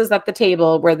more nurses at the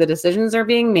table where the decisions are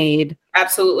being made.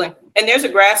 Absolutely. And there's a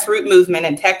grassroots movement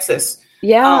in Texas.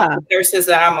 Nurses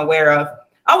that I'm aware of.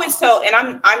 I always tell,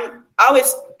 and I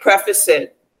always preface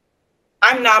it,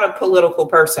 I'm not a political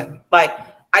person. Like,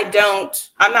 I'm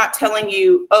not telling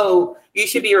you, oh, you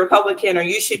should be a Republican or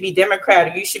you should be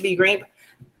Democrat or you should be Green.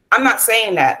 I'm not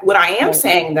saying that. What I am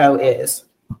saying, though, is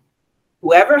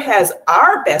whoever has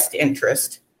our best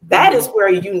interest, that is where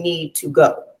you need to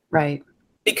go. Right.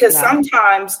 Because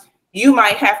sometimes you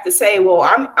might have to say, well,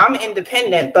 I'm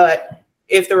independent, but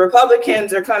if the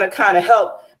Republicans are going to kind of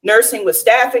help nursing with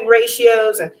staffing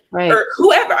ratios or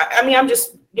whoever, I mean, I'm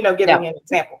just, giving an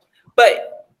example,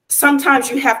 but sometimes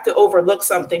you have to overlook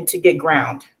something to get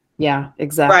ground. Yeah,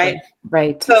 exactly.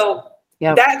 Right. So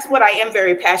that's what I am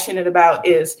very passionate about,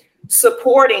 is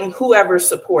supporting whoever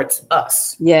supports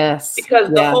us. Yes. Because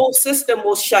the whole system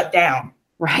will shut down.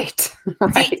 Right.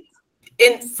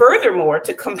 And furthermore,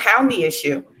 to compound the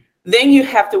issue, then you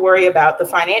have to worry about the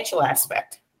financial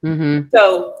aspect. Mm-hmm.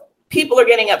 So people are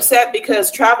getting upset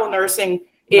because travel nursing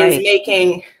is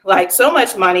making like so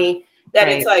much money that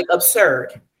it's like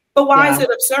absurd. But why is it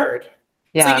absurd?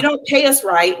 Yeah. So you don't pay us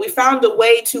right. We found a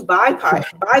way to bypass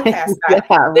that. Then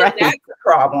that's the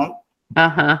problem.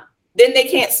 Uh-huh. Then they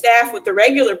can't staff with the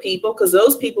regular people because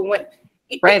those people went.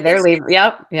 They're leaving.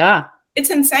 Yep. Yeah. It's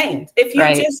insane. If you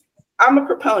I'm a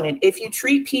proponent. If you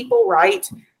treat people right,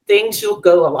 things will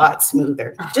go a lot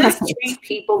smoother. Just treat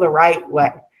people the right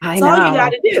way. That's all you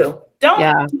got to do.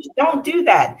 Don't do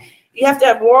that. You have to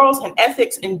have morals and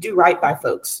ethics and do right by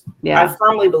folks. Yeah. I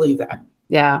firmly believe that.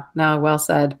 Yeah. No, well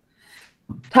said.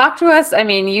 Talk to us. I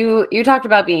mean, you talked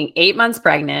about being 8 months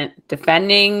pregnant,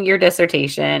 defending your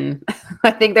dissertation.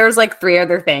 I think there's like 3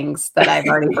 other things that I've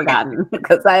already forgotten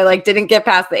because I didn't get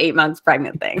past the 8 months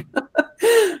pregnant thing.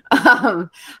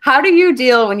 How do you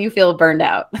deal when you feel burned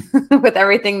out with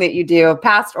everything that you do,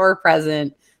 past or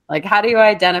present? Like, how do you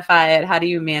identify it? How do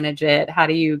you manage it? How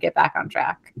do you get back on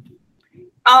track?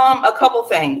 A couple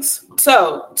things.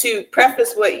 So to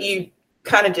preface what you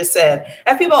kind of just said,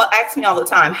 and people ask me all the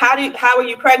time, how are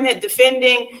you pregnant,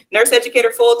 defending, nurse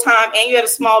educator full-time, and you had a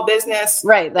small business?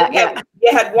 Right.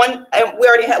 You had one, and we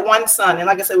already had one son. And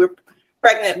like I said, we're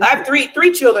pregnant. I have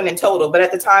three children in total, but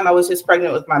at the time I was just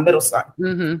pregnant with my middle son.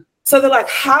 Mm-hmm. So they're like,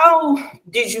 how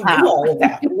did you do all of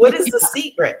that? What is the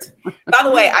secret? By the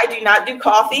way, I do not do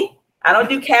coffee. I don't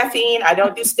do caffeine. I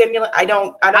don't do stimulant. I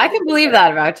can believe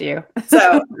that about you.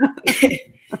 So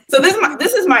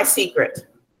this is my secret.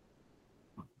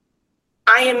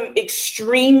 I am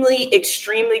extremely,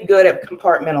 extremely good at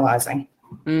compartmentalizing.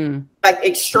 Like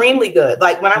extremely good.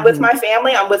 Like when I'm with my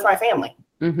family, I'm with my family.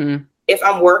 Mm-hmm. If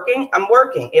I'm working, I'm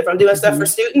working. If I'm doing stuff for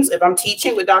students, if I'm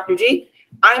teaching with Dr. G,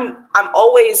 I'm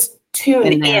always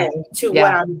tuned in to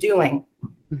what I'm doing.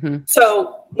 Mm-hmm.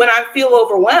 So when I feel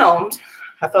overwhelmed,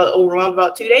 I felt overwhelmed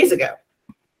about 2 days ago,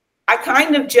 I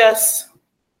kind of just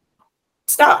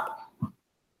stop.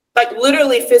 Like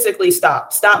literally physically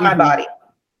stop my body.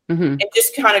 Mm-hmm. And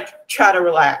just kind of try to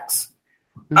relax.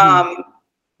 Mm-hmm.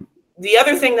 The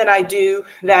other thing that I do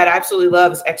that I absolutely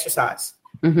love is exercise.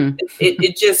 Mm-hmm.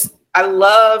 I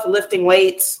love lifting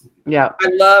weights. Yeah. I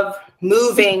love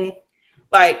moving.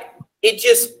 Like it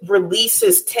just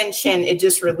releases tension. It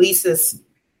just releases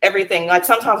everything. Like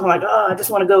sometimes I'm like, oh, I just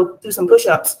want to go do some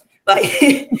push-ups. Like,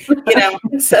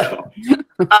 so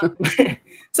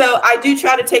I do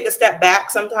try to take a step back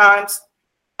sometimes.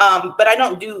 But I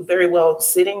don't do very well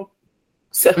sitting.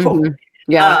 So,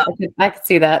 I can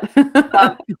see that.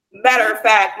 Matter of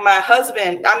fact, my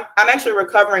husband, I'm actually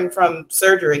recovering from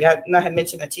surgery. I had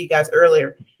mentioned that to you guys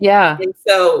earlier. Yeah. And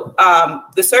so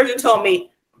the surgeon told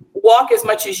me, walk as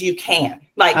much as you can.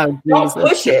 Like, don't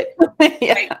push it.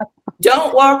 Like,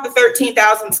 don't walk the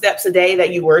 13,000 steps a day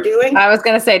that you were doing. I was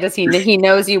going to say, he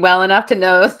knows you well enough to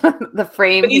know the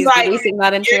frame he's releasing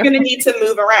that into? You're going to need to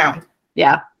move around.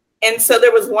 Yeah. And so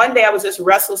there was one day I was just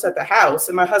restless at the house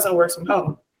and my husband works from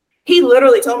home. He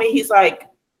literally told me, he's like,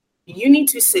 you need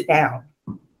to sit down.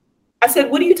 I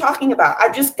said, what are you talking about?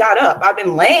 I just got up. I've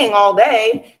been laying all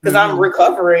day because I'm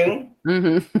recovering.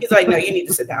 He's like, no, you need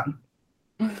to sit down.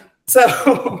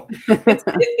 So it's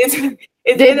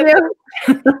been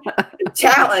a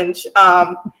challenge.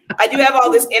 I do have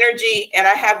all this energy, and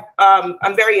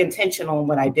I'm very intentional in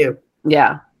what I do.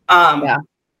 Yeah.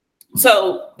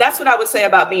 So that's what I would say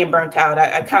about being burnt out.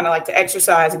 I kind of like to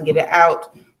exercise and get it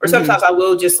out. Or sometimes I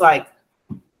will just like,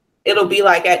 it'll be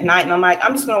like at night and I'm like,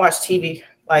 I'm just going to watch TV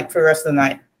like for the rest of the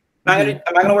night. I'm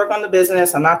not going to work on the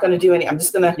business. I'm not going to do I'm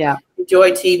just going to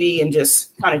enjoy TV and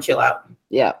just kind of chill out.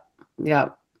 Yeah.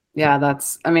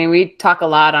 We talk a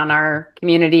lot on our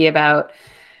community about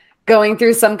going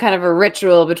through some kind of a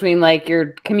ritual between like your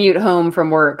commute home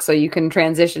from work so you can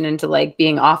transition into like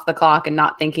being off the clock and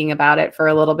not thinking about it for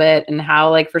a little bit, and how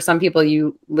like for some people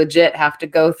you legit have to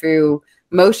go through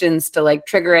motions to like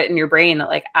trigger it in your brain that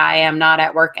like I am not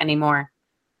at work anymore,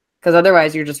 because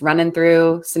otherwise you're just running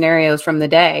through scenarios from the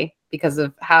day because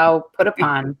of how put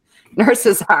upon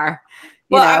nurses are.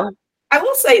 You know? I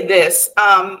will say this.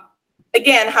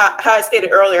 Again, how I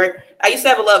stated earlier, I used to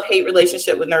have a love-hate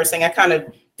relationship with nursing. I kind of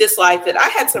disliked it. I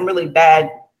had some really bad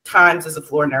times as a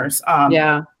floor nurse.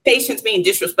 Patients being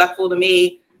disrespectful to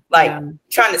me, like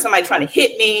somebody trying to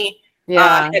hit me.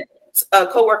 A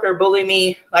coworker bully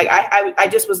me. Like I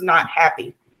just was not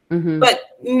happy.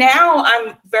 But now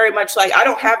I'm very much like, I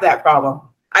don't have that problem.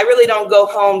 I really don't go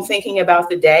home thinking about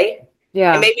the day.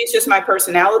 Yeah. And maybe it's just my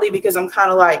personality, because I'm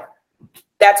kind of like,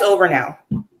 that's over now.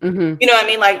 You know what I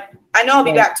mean? Like, I know I'll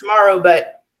be back tomorrow,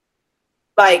 but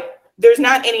like, there's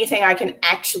not anything I can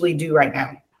actually do right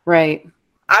now. Right.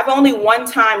 I've only one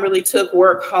time really took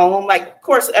work home. Like, of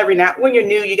course, every now when you're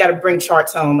new, you got to bring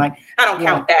charts home. Like, I don't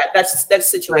count that. That's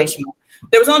situational.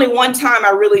 Right. There was only one time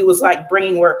I really was like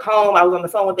bringing work home. I was on the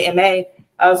phone with the MA.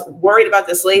 I was worried about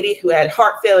this lady who had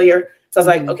heart failure. So I was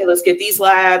like, okay, let's get these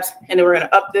labs, and then we're going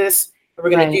to up this, and we're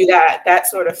going to do that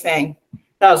sort of thing.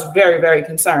 I was very, very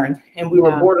concerned, and we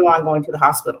were borderline going to the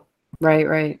hospital.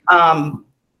 Right.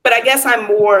 But I guess I'm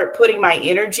more putting my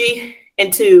energy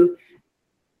into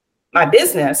my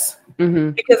business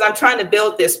because I'm trying to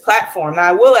build this platform. Now,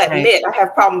 I will admit I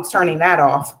have problems turning that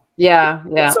off. Yeah.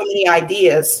 So many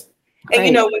ideas. And,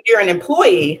 you know, when you're an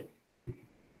employee,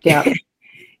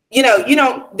 you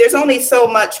know, there's only so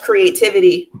much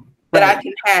creativity that I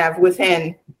can have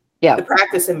within the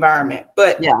practice environment.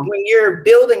 But when you're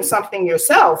building something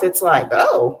yourself, it's like,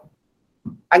 oh,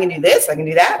 I can do this, I can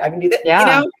do that, I can do that, you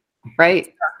know?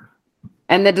 Right.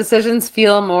 And the decisions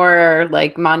feel more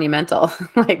like monumental,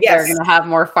 like they're going to have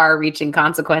more far-reaching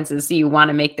consequences. So you want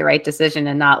to make the right decision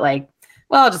and not like,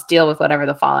 well, I'll just deal with whatever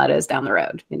the fallout is down the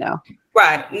road, you know?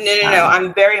 Right. No.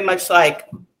 I'm very much like,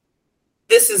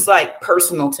 this is like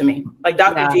personal to me. Like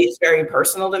Dr. G is very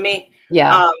personal to me.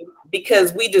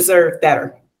 Because we deserve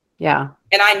better. Yeah.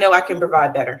 And I know I can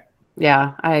provide better.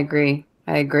 Yeah, I agree.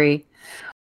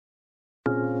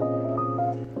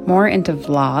 More into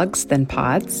vlogs than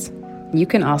pods? You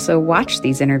can also watch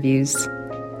these interviews.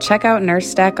 Check out Nurse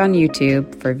Stack on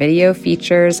YouTube for video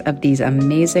features of these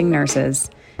amazing nurses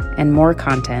and more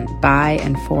content by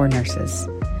and for nurses.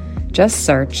 Just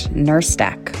search Nurse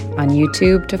Stack on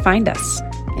YouTube to find us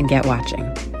and get watching.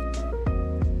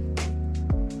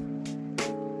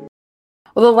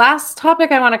 Well, the last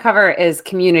topic I want to cover is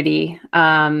community.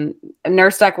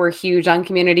 Nurse Stack, we're huge on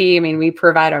community. I mean, we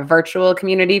provide a virtual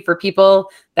community for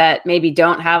people that maybe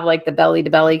don't have like the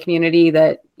belly-to-belly community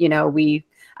that, you know,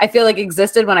 I feel like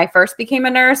existed when I first became a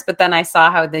nurse, but then I saw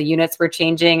how the units were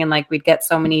changing and like we'd get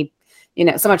so many, you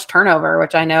know, so much turnover,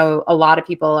 which I know a lot of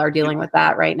people are dealing with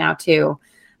that right now too.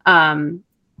 Can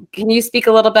you speak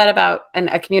a little bit about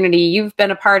a community you've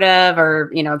been a part of, or,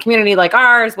 you know, a community like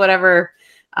ours, whatever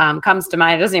comes to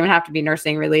mind? It doesn't even have to be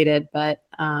nursing related, but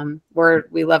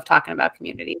we love talking about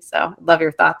community. So I'd love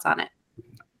your thoughts on it.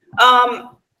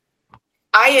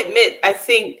 I admit, I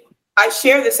think I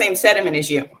share the same sentiment as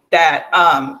you, that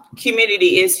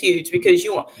community is huge, because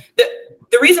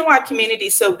the reason why community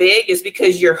is so big is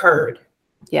because you're heard.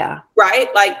 Yeah. Right?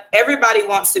 Like everybody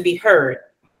wants to be heard.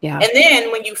 Yeah. And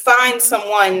then when you find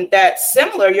someone that's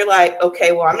similar, you're like,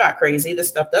 okay, well, I'm not crazy. This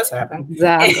stuff does happen.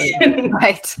 Exactly.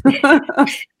 Right.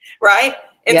 Right.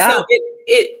 And so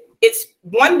it's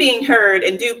one, being heard,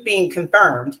 and two, being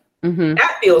confirmed.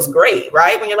 That feels great,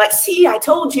 right? When you're like, see, I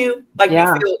told you, like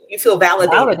you feel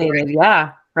validated.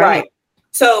 Yeah. Right.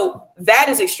 So that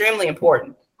is extremely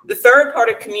important. The third part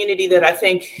of community that I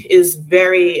think is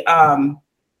very,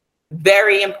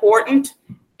 very important,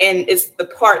 and it's the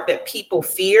part that people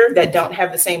fear that don't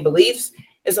have the same beliefs,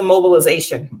 is a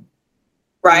mobilization,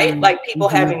 right? Like people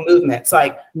having movements.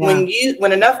 Like when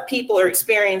enough people are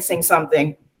experiencing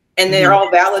something, and they're all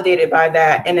validated by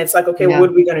that. And it's like, okay, what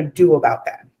are we going to do about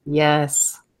that?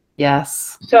 Yes.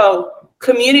 So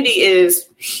community is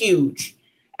huge,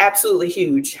 absolutely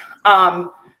huge.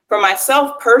 For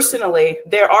myself personally,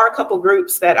 there are a couple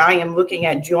groups that I am looking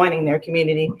at joining their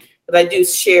community, but I do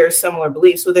share similar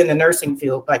beliefs within the nursing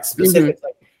field, like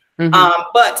specifically.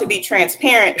 But to be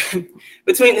transparent,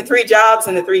 between the 3 jobs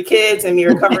and the 3 kids and me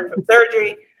recovering from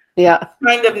surgery,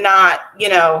 kind of not,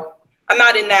 I'm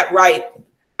not in that right.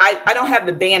 I don't have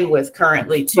the bandwidth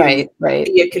currently to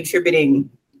be a contributing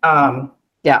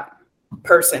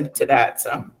person to that.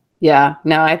 So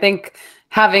no, I think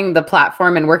having the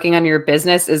platform and working on your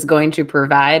business is going to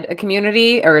provide a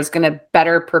community, or is going to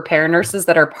better prepare nurses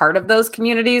that are part of those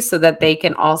communities so that they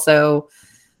can also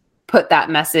put that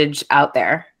message out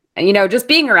there. And, just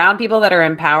being around people that are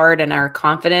empowered and are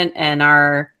confident and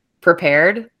are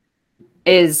prepared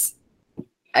is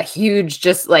a huge,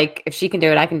 just like, if she can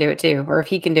do it, I can do it too. Or if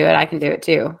he can do it, I can do it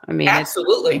too. I mean,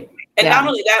 absolutely. And not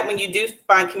only that, when you do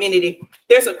find community,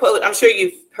 there's a quote, I'm sure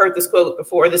you've heard this quote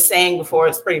before, this saying before,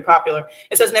 it's pretty popular.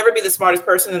 It says, never be the smartest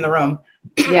person in the room.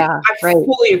 I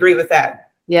fully agree with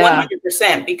that.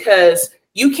 100%, because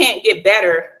you can't get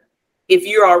better if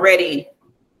you're already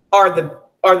are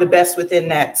the best within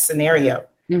that scenario.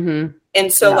 And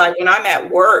so like when I'm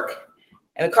at work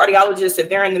and the cardiologist, if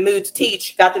they're in the mood to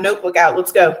teach, got the notebook out,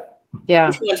 let's go. What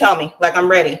you gonna tell me? Like,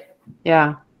 I'm ready.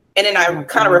 And then I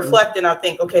kind of reflect and I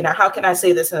think, okay, now how can I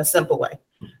say this in a simple way?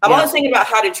 I'm always thinking about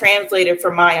how to translate it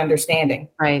from my understanding.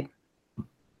 I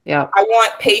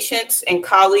want patients and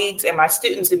colleagues and my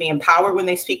students to be empowered when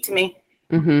they speak to me.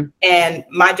 And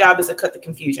my job is to cut the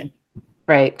confusion.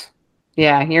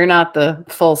 You're not the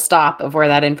full stop of where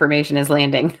that information is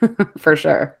landing for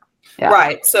sure.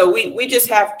 So we just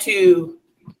have to,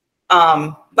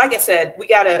 like I said, we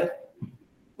do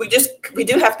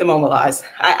have to mobilize.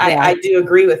 I do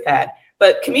agree with that,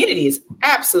 but community is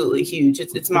absolutely huge.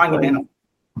 It's monumental.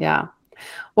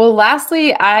 Well,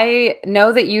 lastly, I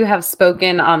know that you have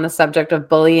spoken on the subject of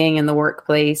bullying in the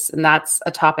workplace, and that's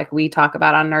a topic we talk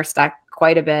about on Nurse Stack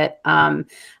quite a bit.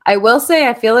 I will say,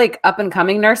 I feel like up and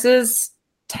coming nurses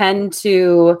tend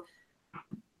to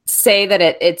say that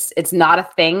it's not a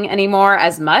thing anymore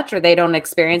as much, or they don't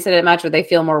experience it as much, or they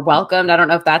feel more welcomed. I don't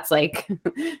know if that's like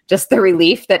just the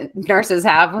relief that nurses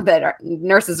have, that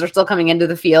nurses are still coming into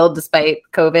the field despite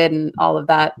COVID and all of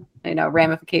that,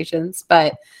 ramifications.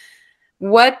 But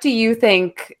what do you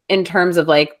think in terms of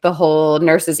like the whole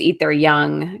nurses eat their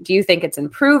young? Do you think it's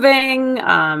improving,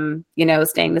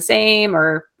 staying the same,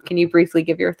 or can you briefly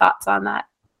give your thoughts on that?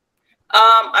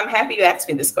 I'm happy you asked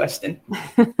me this question.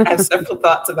 I have several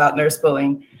thoughts about nurse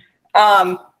bullying.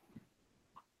 The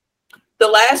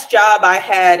last job I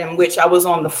had in which I was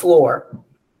on the floor,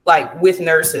 like with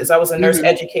nurses, I was a nurse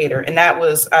educator, and I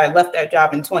left that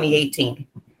job in 2018.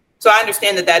 So I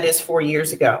understand that is 4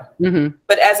 years ago.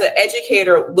 But as an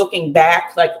educator, looking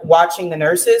back, like watching the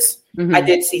nurses, I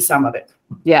did see some of it.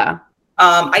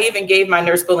 I even gave my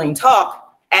nurse bullying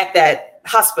talk at that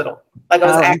hospital. Like I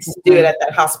was asked to do it at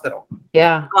that hospital.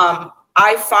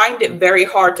 I find it very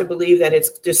hard to believe that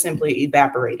it's just simply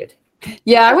evaporated.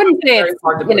 I wouldn't say it's,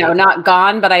 not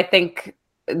gone, but I think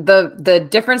the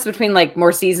difference between like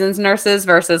more seasoned nurses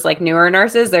versus like newer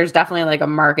nurses, there's definitely like a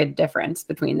marked difference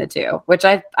between the two, which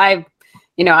I'm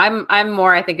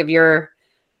more, I think, of your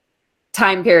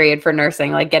time period for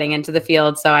nursing, like getting into the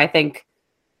field. So I think,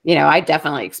 I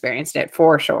definitely experienced it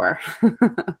for sure.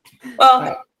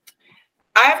 Well,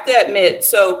 I have to admit,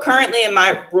 so currently in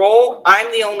my role, I'm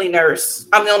the only nurse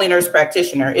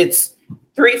practitioner. It's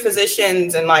 3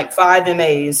 physicians and like 5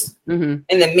 MAs and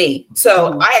then me.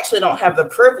 So I actually don't have the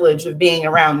privilege of being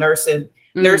around nurses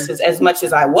as much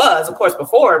as I was. Of course,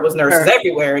 before it was nurses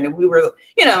everywhere and we were,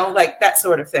 like that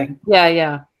sort of thing.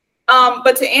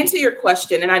 But to answer your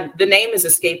question, and the name is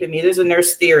escaping me, there's a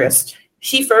nurse theorist.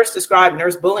 She first described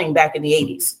nurse bullying back in the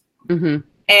 80s.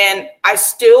 And I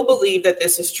still believe that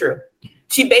this is true.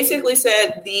 She basically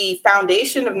said the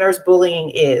foundation of nurse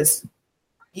bullying is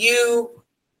you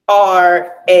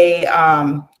are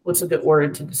what's a good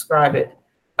word to describe it?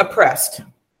 Oppressed.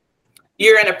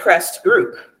 You're an oppressed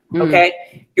group.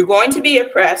 Okay. You're going to be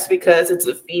oppressed because it's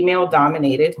a female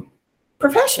dominated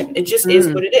profession. It just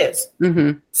is what it is.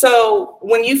 So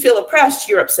when you feel oppressed,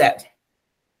 you're upset.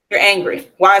 You're angry.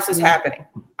 Why is this happening?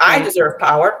 I deserve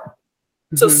power.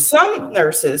 So some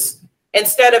nurses,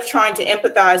 instead of trying to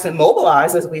empathize and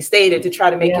mobilize, as we stated, to try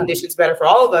to make conditions better for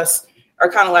all of us, are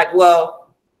kind of like,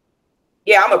 well,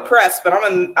 yeah, I'm oppressed, but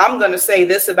I'm going to say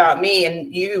this about me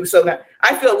and you, so that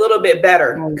I feel a little bit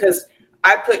better because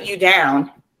I put you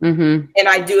down, and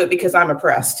I do it because I'm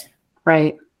oppressed.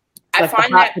 I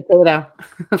find that potato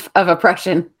of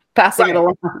oppression, passing it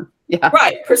along. Yeah.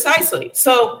 Right. Precisely.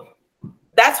 So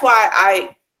that's why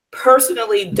I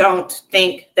personally don't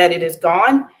think that it is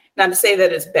gone. Not to say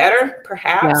that it's better,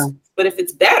 perhaps, but if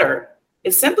it's better,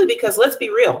 it's simply because, let's be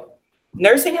real,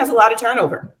 nursing has a lot of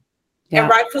turnover, and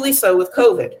rightfully so with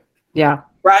COVID. Yeah.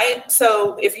 Right.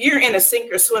 So if you're in a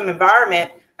sink or swim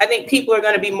environment, I think people are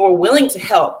going to be more willing to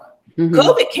help. Mm-hmm.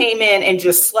 COVID came in and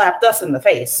just slapped us in the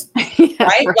face,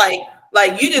 right?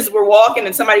 Like you just were walking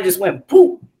and somebody just went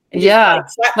poof. Yeah.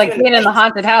 Like being in the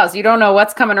haunted house. You don't know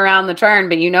what's coming around the turn,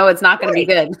 but you know it's not going to be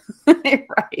good.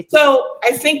 Right. So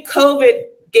I think COVID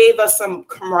gave us some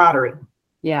camaraderie.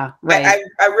 Yeah. Right.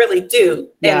 I really do.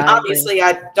 And obviously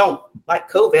I don't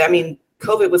like COVID. I mean,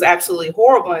 COVID was absolutely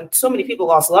horrible and so many people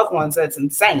lost loved ones. That's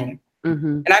insane.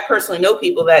 Mm-hmm. And I personally know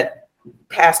people that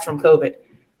passed from COVID.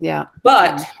 Yeah.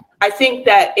 But I think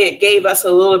that it gave us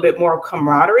a little bit more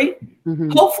camaraderie. Mm-hmm.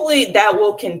 Hopefully that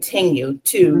will continue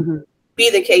to be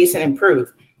the case and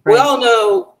improve. Right. We all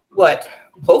know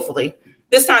hopefully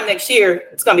this time next year,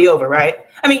 it's going to be over, right?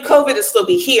 I mean, COVID will still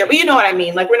be here, but you know what I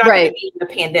mean? Like we're not going to be in a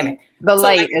pandemic. The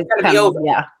light is going to be over.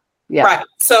 Yeah. Yeah. Right.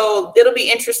 So it'll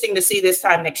be interesting to see this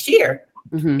time next year.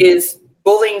 Mm-hmm. Is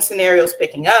bullying scenarios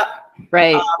picking up?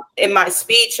 Right. In my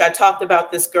speech, I talked about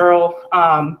this girl,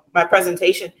 my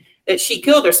presentation, that she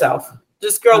killed herself.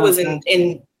 This girl was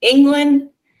in England,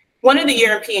 one of the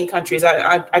European countries.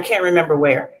 I can't remember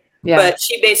where, but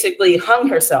she basically hung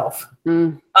herself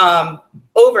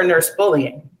over nurse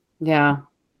bullying. Yeah.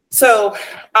 So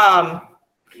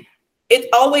it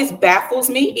always baffles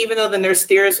me, even though the nurse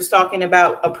theorist was talking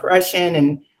about oppression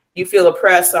and you feel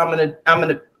oppressed, so I'm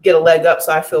gonna get a leg up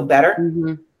so I feel better.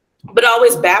 Mm-hmm. But it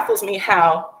always baffles me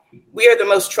how we are the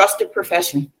most trusted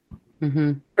profession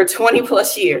for 20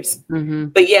 plus years,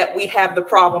 but yet we have the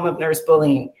problem of nurse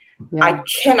bullying. Yeah. I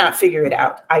cannot figure it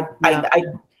out. I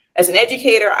as an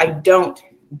educator, I don't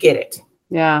get it.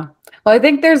 Yeah. Well, I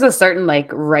think there's a certain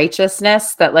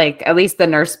righteousness that at least the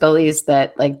nurse bullies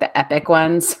that the epic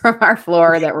ones from our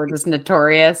floor that were just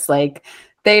notorious,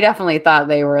 they definitely thought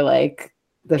they were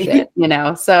the shit,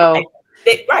 so.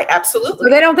 Right, absolutely. So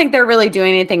they don't think they're really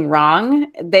doing anything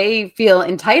wrong. They feel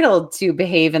entitled to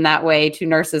behave in that way to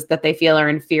nurses that they feel are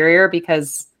inferior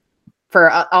because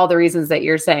for all the reasons that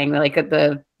you're saying,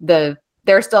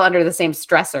 they're still under the same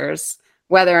stressors,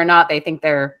 whether or not they think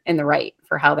they're in the right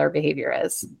for how their behavior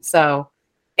is. So,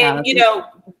 and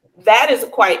that is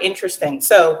quite interesting.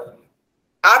 So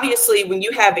obviously when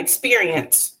you have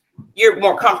experience, you're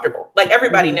more comfortable.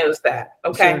 Everybody knows that.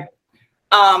 Okay. Sure.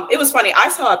 It was funny. I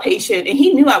saw a patient and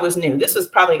he knew I was new. This was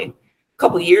probably a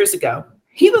couple of years ago.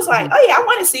 He was like, "Oh yeah, I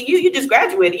want to see you. You just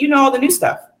graduated. You know all the new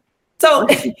stuff." So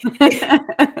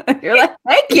you're like,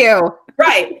 "Thank you."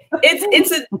 Right.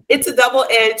 It's a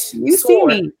double-edged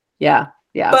sword. See me. Yeah.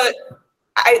 Yeah. But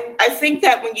I think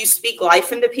that when you speak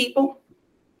life into people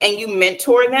and you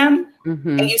mentor them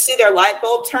and you see their light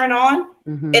bulb turn on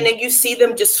and then you see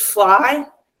them just fly,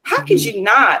 how could you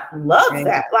not love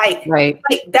that? Like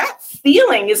that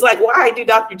feeling is why I do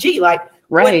Dr. G. I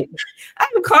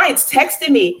have clients texting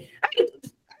me.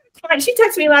 She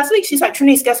texted me last week. She's like,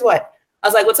 "Tranise, guess what?" I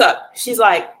was like, "What's up?" She's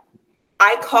like,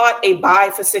 "I caught a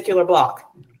bifascicular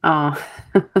block." Oh.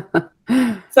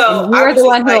 So you're the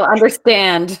one who'll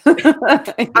understand.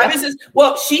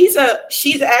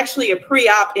 She's actually a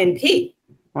pre-op NP.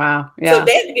 Wow. Yeah. So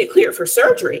they had to get cleared for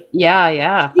surgery. Yeah.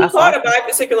 Yeah. He caught a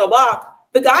bifascicular block.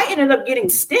 The guy ended up getting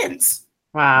stents.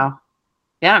 Wow.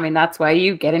 Yeah. I mean, that's why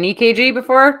you get an EKG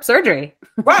before surgery.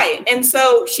 Right. And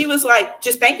so she was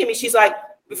just thanking me. She's like,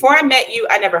 "Before I met you,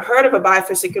 I never heard of a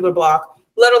bifascicular block,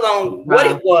 let alone what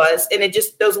it was. And it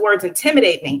just, those words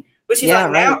intimidate me." But she's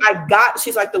now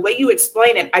she's like, "The way you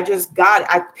explain it, I just got it.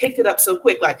 I picked it up so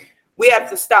quick. We have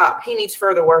to stop. He needs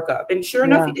further workup." And sure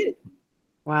enough, he did.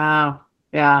 Wow.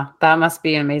 Yeah, that must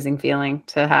be an amazing feeling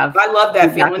to have. I love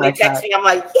that feeling. When they text me, I'm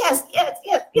like, yes.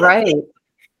 Right.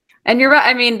 And you're right.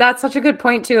 I mean, that's such a good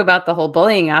point too about the whole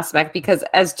bullying aspect, because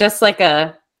as just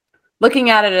looking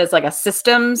at it as a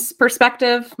systems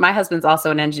perspective, my husband's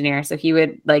also an engineer, so he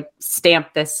would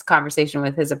stamp this conversation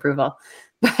with his approval.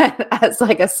 But as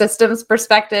a systems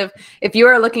perspective, if you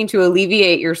are looking to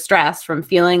alleviate your stress from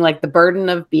feeling the burden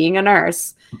of being a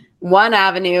nurse, one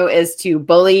avenue is to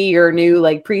bully your new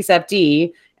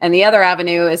preceptee, and the other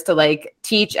avenue is to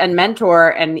teach and mentor.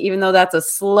 And even though that's a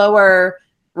slower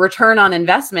return on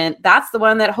investment, that's the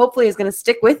one that hopefully is going to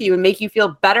stick with you and make you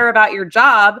feel better about your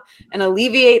job and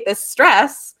alleviate this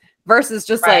stress versus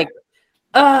just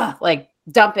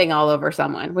dumping all over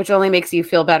someone, which only makes you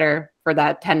feel better for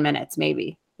that 10 minutes,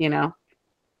 maybe, You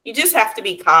just have to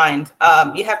be kind.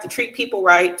 You have to treat people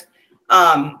right.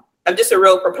 just a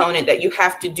real proponent that you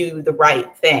have to do the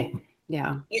right thing.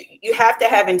 Yeah. You have to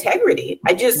have integrity.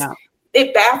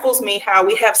 It baffles me how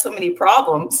we have so many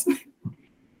problems.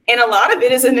 And a lot of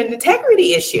it is an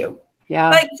integrity issue. Yeah.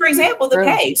 Like, for example, the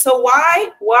pay. So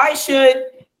why should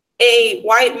a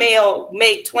white male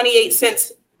make 28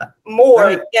 cents more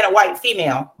than a white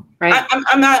female? Right.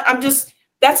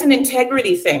 That's an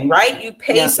integrity thing, right? You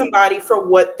pay somebody for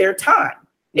what their time.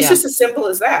 It's just as simple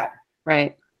as that.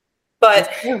 Right.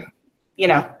 But,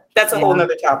 that's a whole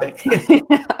nother topic.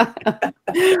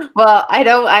 Well,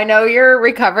 I know you're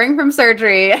recovering from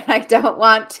surgery. I don't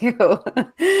want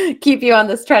to keep you on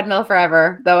this treadmill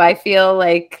forever, though I feel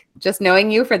like just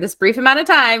knowing you for this brief amount of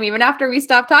time, even after we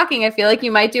stop talking, I feel like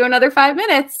you might do another 5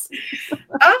 minutes.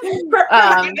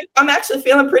 I'm actually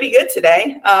feeling pretty good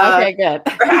today. Okay, good.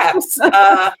 Perhaps.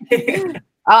 I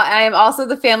am also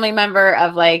the family member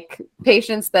of like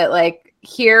patients that like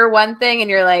hear one thing and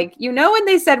you're like, when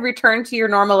they said return to your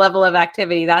normal level of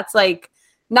activity, that's like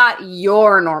not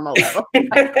your normal level. Mom,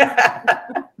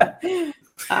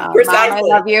 I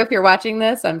love you if you're watching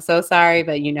this. I'm so sorry,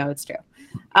 but it's true.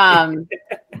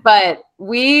 But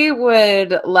we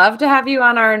would love to have you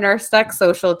on our Nurse Tech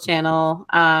social channel.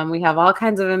 We have all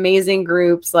kinds of amazing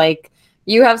groups. Like,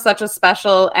 you have such a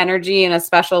special energy and a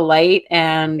special light.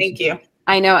 And thank you.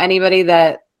 I know anybody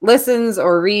that listens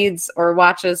or reads or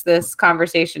watches this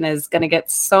conversation is going to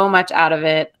get so much out of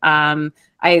it.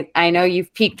 I know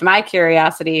you've piqued my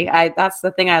curiosity. That's the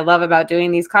thing I love about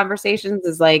doing these conversations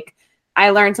is like,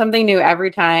 I learn something new every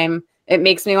time. It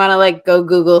makes me want to like go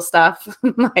Google stuff,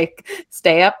 like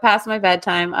stay up past my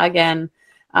bedtime again.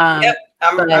 Yep,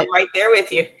 I'm right there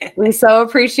with you. We so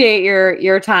appreciate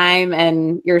your time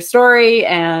and your story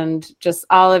and just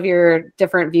all of your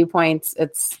different viewpoints.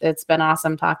 It's been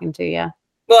awesome talking to you.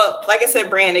 Well, like I said,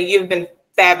 Brandon, you've been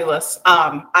fabulous.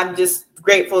 I'm just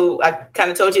grateful. I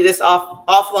kind of told you this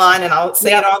offline, and I'll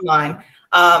say it online.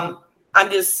 I'm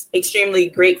just extremely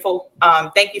grateful.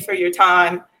 Thank you for your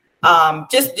time.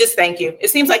 Just thank you. It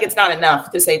seems like it's not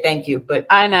enough to say thank you, but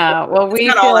I know. Well, we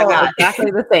feel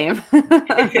exactly the same.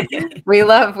 we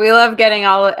love getting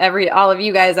all of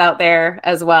you guys out there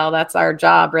as well. That's our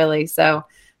job, really. So,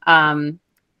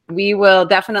 we will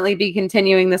definitely be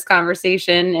continuing this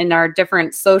conversation in our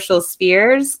different social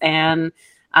spheres, and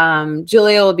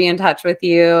Julia will be in touch with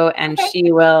you, and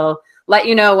she will let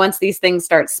you know once these things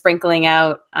start sprinkling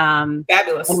out.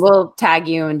 Fabulous. And we'll tag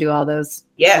you and do all those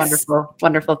wonderful,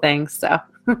 wonderful things. So,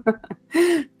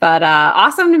 but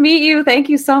awesome to meet you. Thank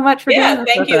you so much for doing this.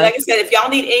 Thank you. Like I said, if y'all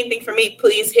need anything from me,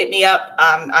 please hit me up.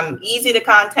 I'm easy to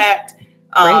contact.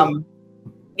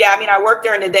 I work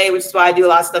during the day, which is why I do a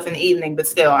lot of stuff in the evening, but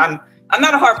still I'm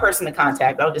not a hard person to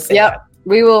contact. I'll just say that.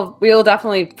 We will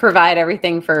definitely provide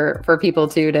everything for people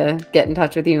too to get in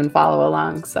touch with you and follow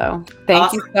along. So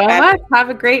thank you so much. Have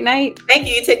a great night. Thank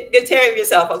you. You take good care of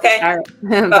yourself. Okay. All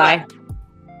right. Bye.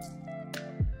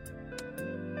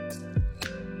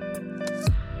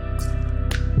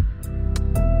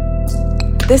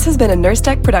 This has been a Nurse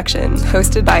Tech production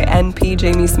hosted by NP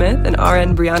Jamie Smith and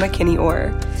RN Brianna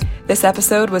Kinney-Orr. This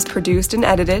episode was produced and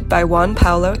edited by Juan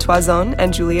Paulo Toazon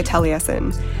and Julia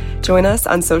Taliesin. Join us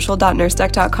on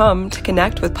social.nursetech.com to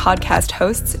connect with podcast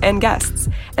hosts and guests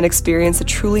and experience a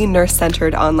truly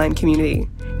nurse-centered online community.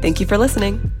 Thank you for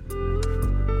listening.